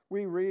eyes.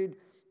 We read,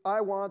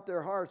 I want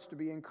their hearts to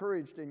be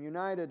encouraged and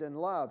united in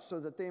love, so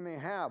that they may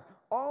have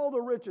all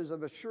the riches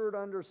of assured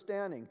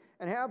understanding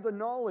and have the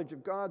knowledge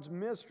of God's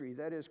mystery,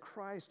 that is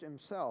Christ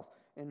himself,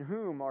 in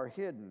whom are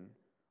hidden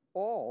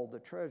all the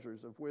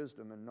treasures of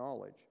wisdom and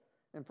knowledge.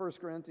 And 1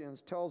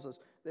 Corinthians tells us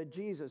that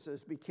Jesus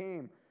has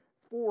become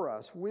for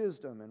us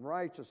wisdom and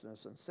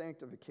righteousness and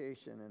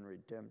sanctification and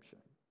redemption.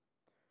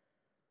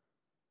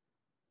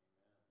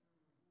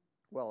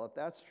 Well, if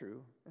that's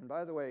true, and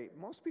by the way,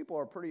 most people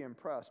are pretty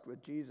impressed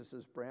with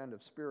Jesus' brand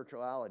of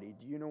spirituality.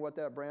 Do you know what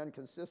that brand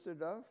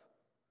consisted of?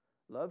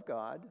 Love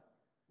God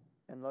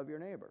and love your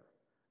neighbor.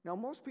 Now,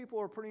 most people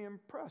are pretty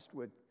impressed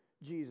with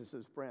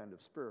Jesus' brand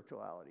of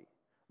spirituality.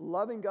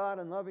 Loving God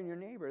and loving your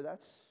neighbor,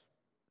 that's,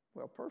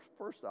 well,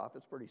 first off,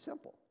 it's pretty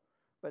simple.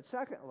 But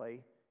secondly,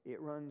 it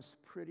runs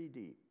pretty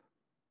deep.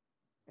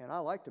 And I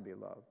like to be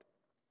loved.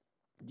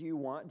 Do you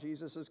want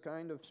Jesus'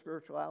 kind of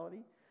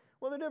spirituality?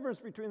 Well, the difference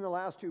between the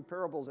last two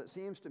parables, it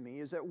seems to me,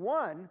 is that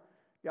one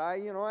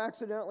guy,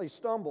 accidentally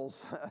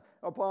stumbles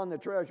upon the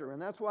treasure. And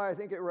that's why I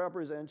think it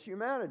represents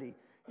humanity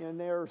in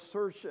their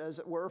search, as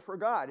it were, for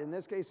God. In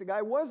this case, the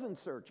guy wasn't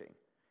searching.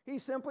 He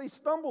simply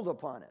stumbled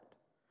upon it.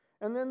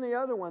 And then the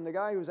other one, the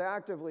guy who's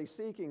actively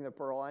seeking the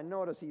pearl, I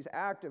notice he's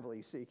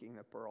actively seeking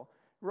the pearl,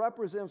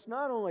 represents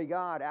not only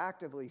God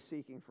actively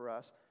seeking for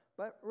us,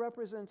 but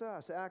represents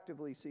us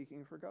actively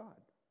seeking for God.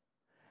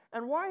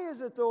 And why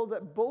is it, though,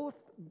 that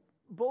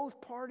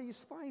both parties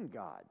find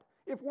God?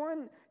 If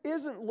one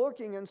isn't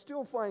looking and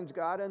still finds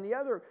God, and the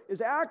other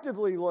is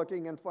actively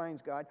looking and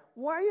finds God,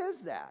 why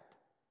is that?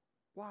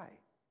 Why?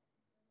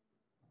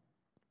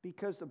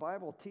 Because the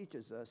Bible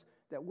teaches us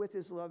that with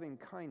his loving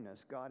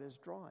kindness, God is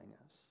drawing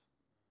us.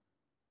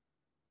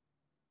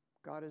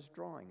 God is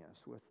drawing us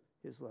with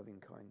his loving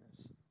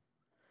kindness.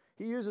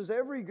 He uses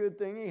every good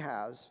thing he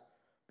has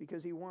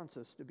because he wants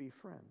us to be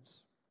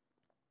friends.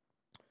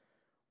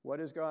 What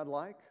is God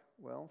like?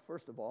 Well,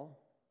 first of all,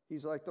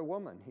 he's like the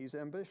woman. He's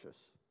ambitious.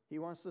 He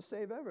wants to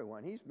save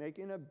everyone. He's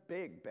making a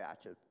big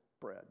batch of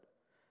bread.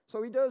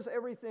 So he does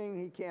everything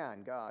he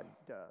can, God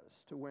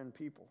does, to win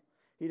people.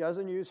 He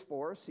doesn't use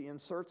force. He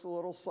inserts a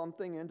little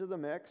something into the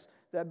mix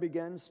that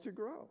begins to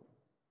grow.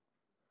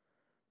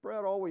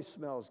 Bread always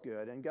smells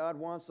good, and God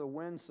wants to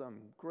win some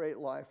great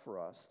life for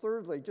us.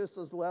 Thirdly, just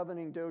as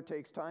leavening dough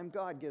takes time,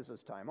 God gives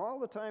us time. All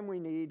the time we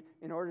need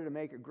in order to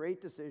make a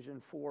great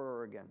decision for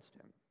or against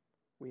him.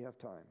 We have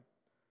time.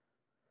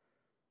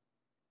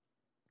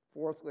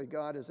 Fourthly,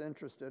 God is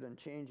interested in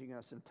changing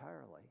us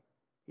entirely.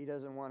 He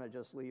doesn't want to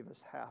just leave us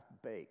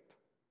half-baked.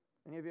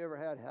 Any of you ever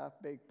had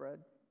half-baked bread?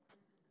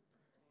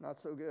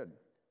 Not so good.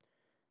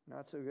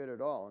 Not so good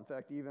at all. In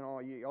fact, even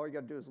all you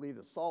got to do is leave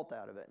the salt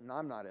out of it, and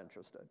I'm not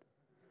interested.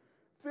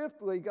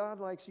 Fifthly, God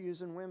likes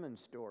using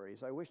women's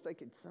stories. I wish I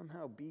could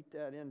somehow beat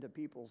that into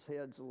people's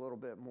heads a little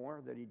bit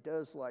more, that he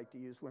does like to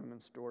use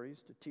women's stories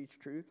to teach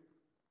truth.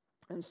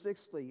 And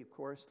sixthly, of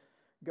course,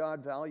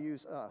 God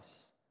values us.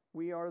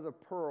 We are the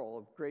pearl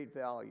of great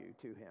value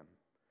to him.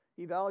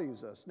 He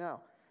values us.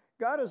 Now,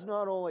 God is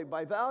not only,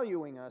 by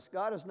valuing us,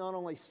 God is not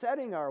only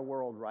setting our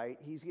world right,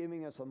 he's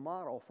giving us a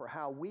model for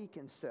how we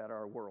can set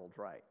our world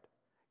right.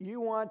 You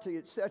want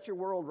to set your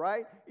world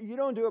right? You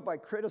don't do it by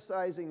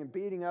criticizing and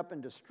beating up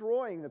and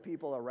destroying the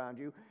people around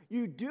you.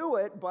 You do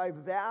it by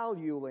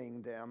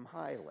valuing them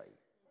highly.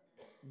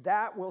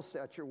 That will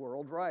set your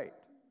world right.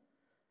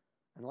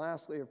 And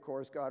lastly, of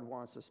course, God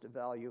wants us to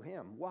value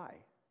him. Why?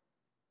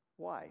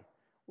 Why?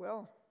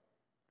 Well,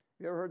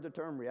 you ever heard the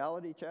term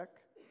reality check?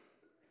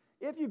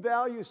 If you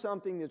value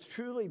something that's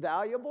truly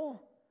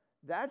valuable,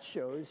 that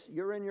shows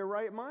you're in your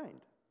right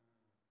mind.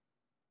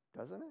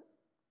 Doesn't it?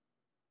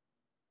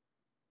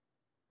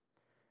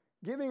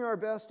 Giving our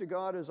best to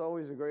God is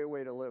always a great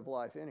way to live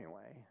life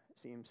anyway, it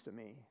seems to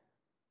me.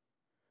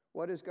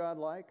 What is God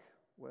like?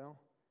 Well,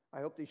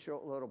 I hope these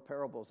short little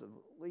parables have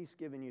at least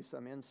given you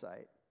some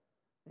insight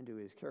into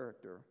his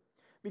character.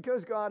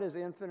 Because God is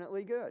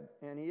infinitely good,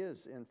 and he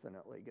is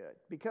infinitely good.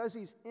 Because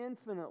he's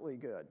infinitely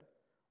good,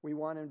 we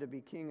want him to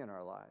be king in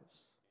our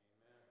lives.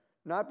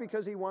 Amen. Not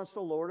because he wants to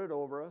lord it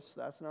over us.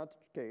 That's not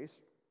the case.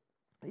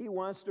 He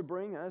wants to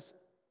bring us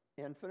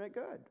infinite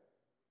good.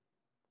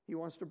 He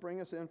wants to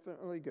bring us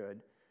infinitely good.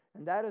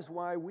 And that is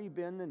why we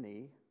bend the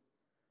knee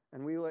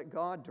and we let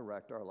God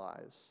direct our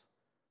lives.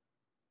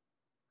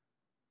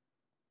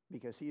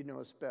 Because he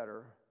knows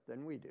better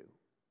than we do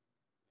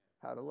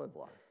how to live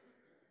life.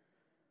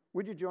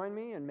 Would you join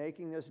me in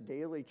making this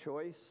daily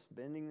choice,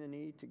 bending the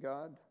knee to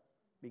God,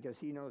 because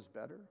he knows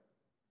better?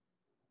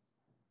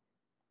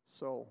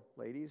 So,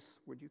 ladies,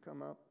 would you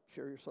come up,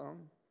 share your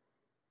song?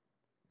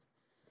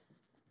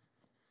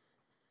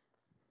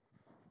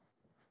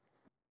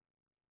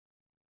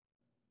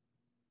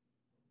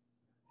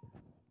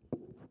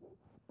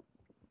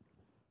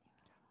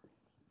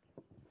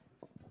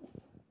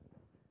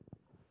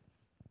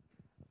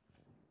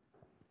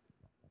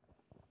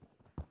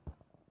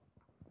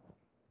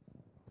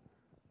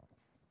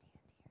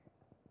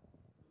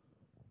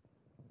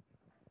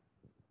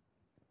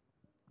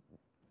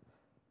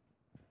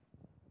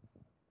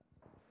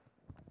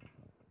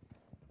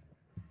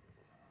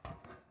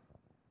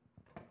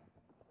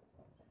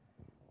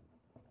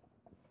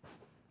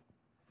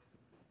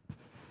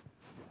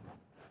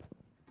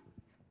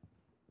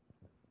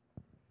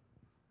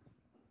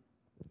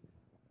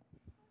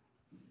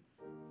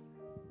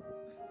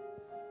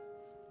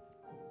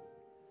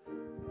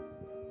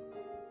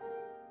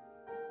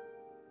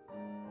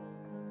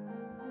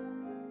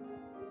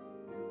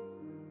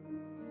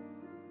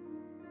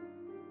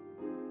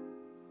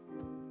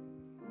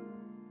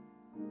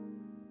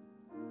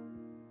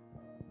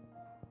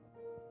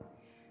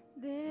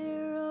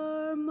 There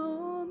are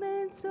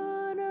moments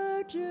on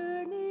our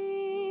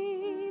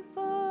journey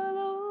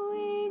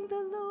following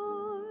the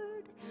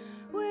Lord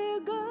where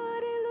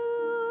God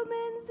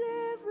illumines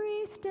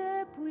every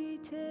step we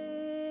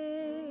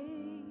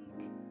take.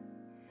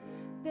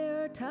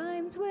 There are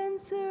times when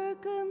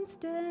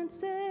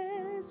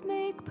circumstances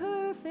make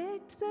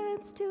perfect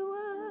sense to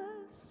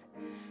us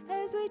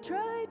as we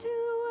try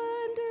to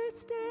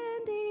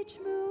understand each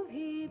move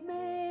he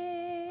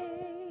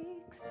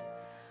makes.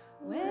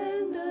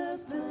 When the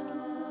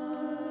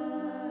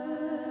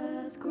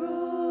path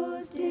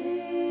grows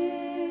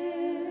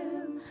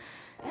dim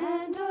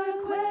and our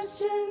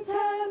questions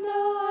have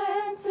no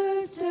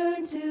answers,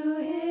 turn to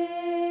him.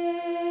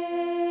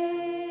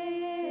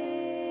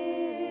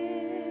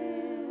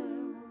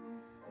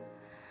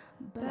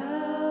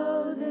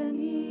 Bow the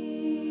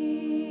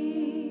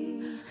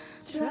knee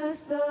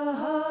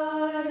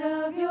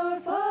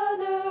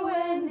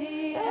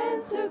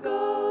answer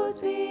goes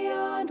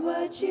beyond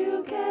what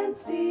you can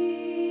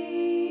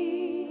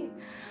see.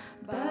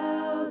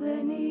 Bow the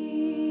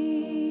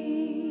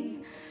knee,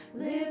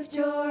 lift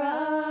your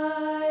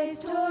eyes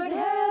toward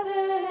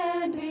heaven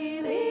and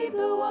believe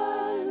the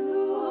one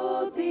who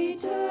holds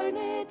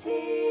eternity.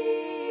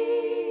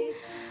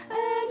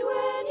 And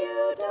when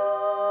you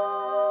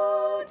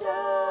don't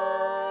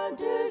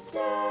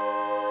understand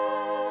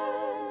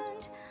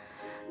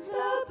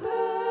the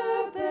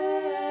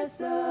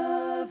purpose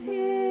of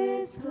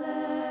his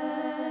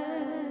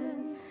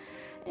plan,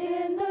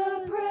 in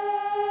the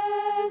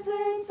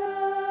presence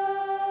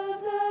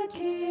of the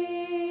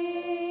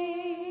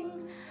King,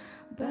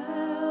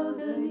 bow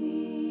the knee.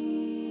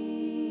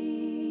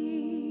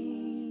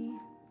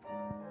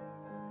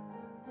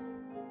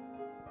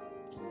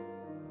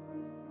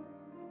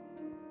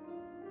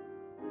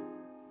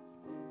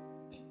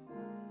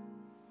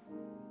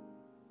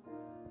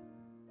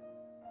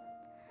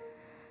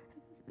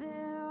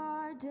 There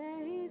are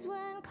days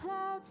when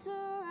clouds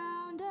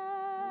surround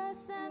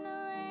us and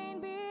the rain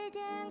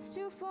begins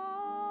to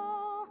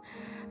fall.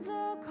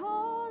 The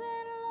cold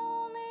and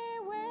lonely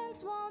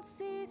winds won't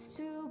cease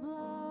to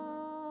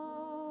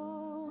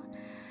blow.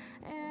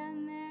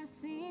 And there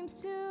seems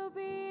to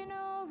be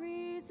no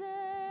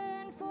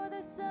reason for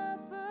the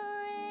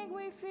suffering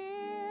we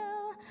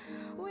feel.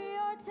 We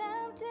are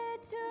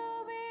tempted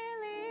to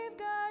believe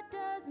God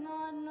does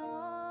not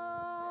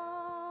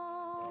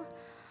know.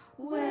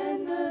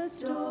 When the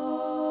storms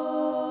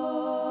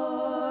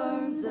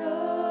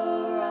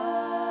arise,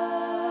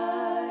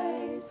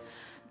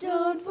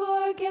 don't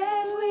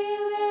forget we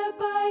live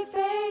by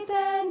faith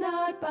and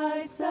not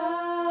by sight.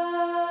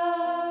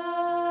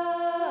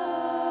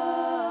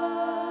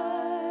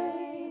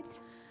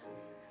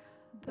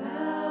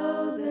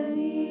 Bow the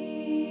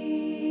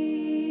knee,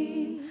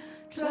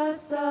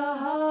 trust the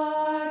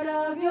heart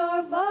of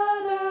your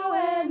Father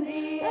when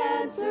the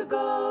answer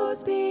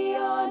goes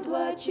beyond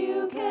what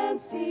you can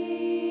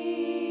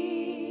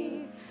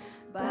see.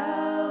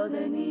 Bow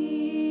the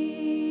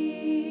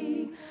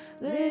knee,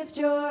 lift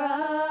your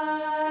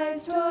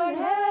eyes toward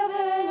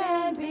heaven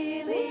and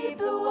believe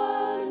the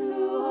one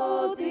who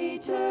holds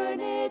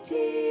eternity.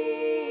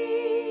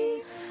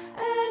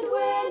 And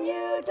when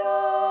you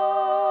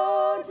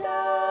don't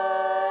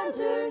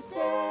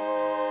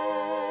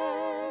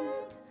understand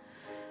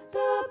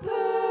the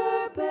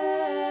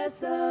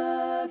purpose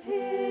of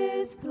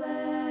his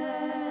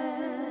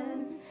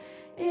plan,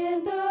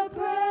 in the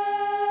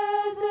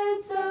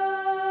presence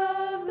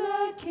of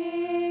the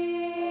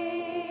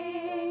King,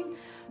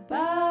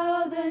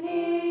 bow the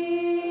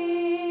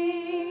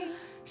knee,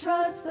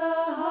 trust the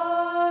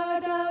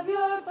heart of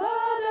your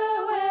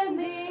Father when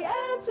the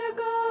answer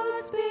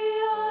goes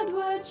beyond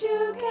what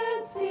you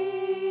can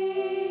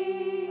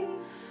see.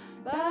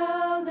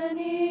 Bow the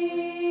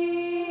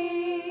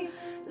knee,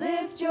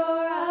 lift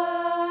your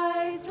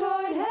eyes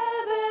toward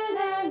heaven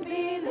and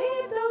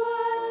believe the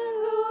one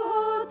who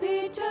holds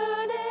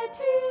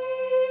eternity.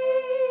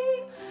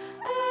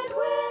 And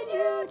when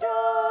you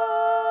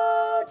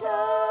don't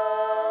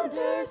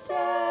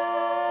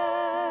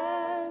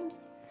understand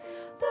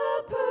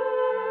the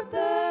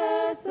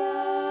purpose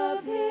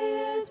of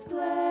his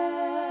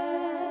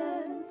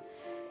plan,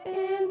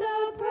 in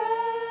the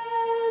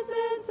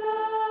presence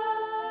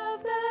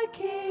of the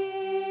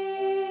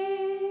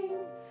King,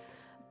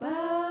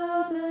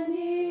 bow the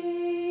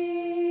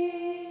knee,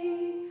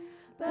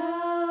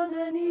 bow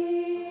the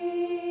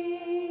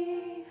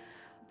knee,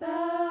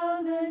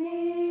 bow the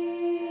knee.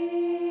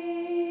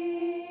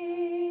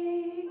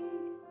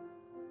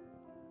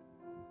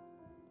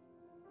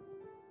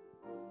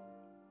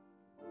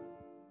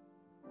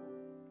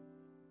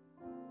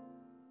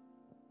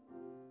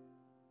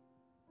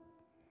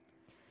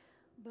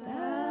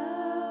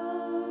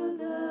 Bow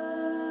the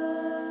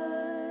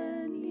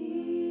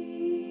knee.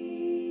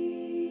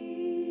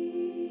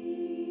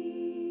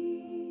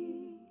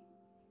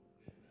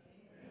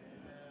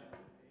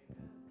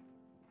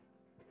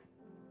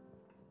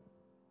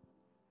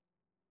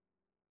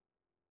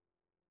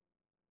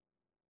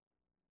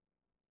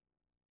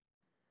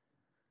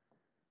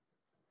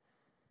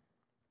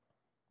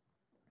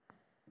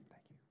 Thank you.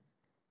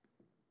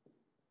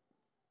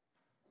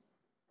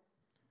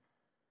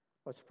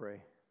 Let's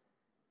pray.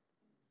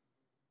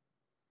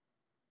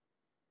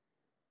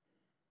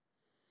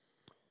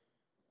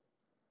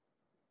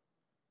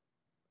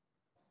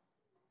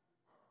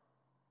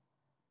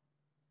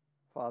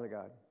 Father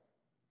God,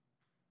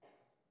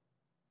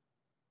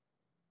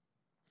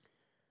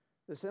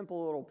 the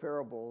simple little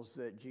parables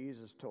that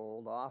Jesus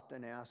told,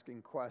 often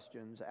asking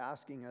questions,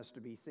 asking us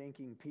to be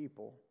thinking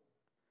people,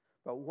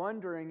 but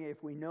wondering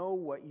if we know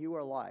what you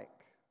are like.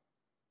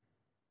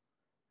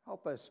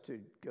 Help us to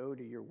go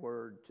to your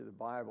word, to the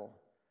Bible,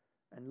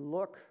 and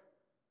look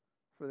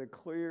for the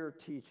clear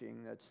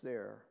teaching that's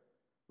there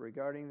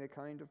regarding the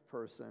kind of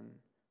person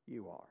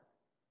you are.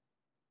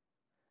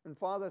 And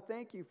Father,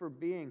 thank you for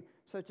being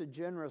such a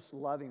generous,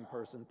 loving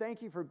person.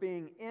 Thank you for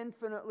being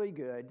infinitely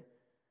good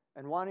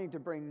and wanting to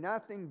bring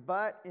nothing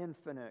but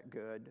infinite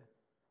good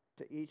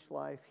to each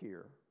life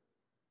here.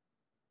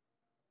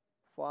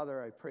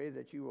 Father, I pray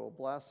that you will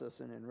bless us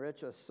and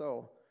enrich us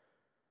so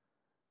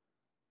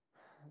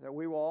that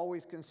we will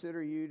always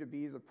consider you to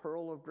be the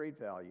pearl of great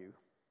value.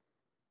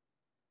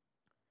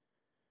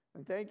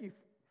 And thank you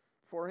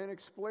for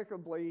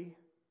inexplicably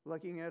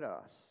looking at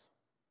us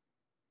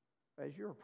as your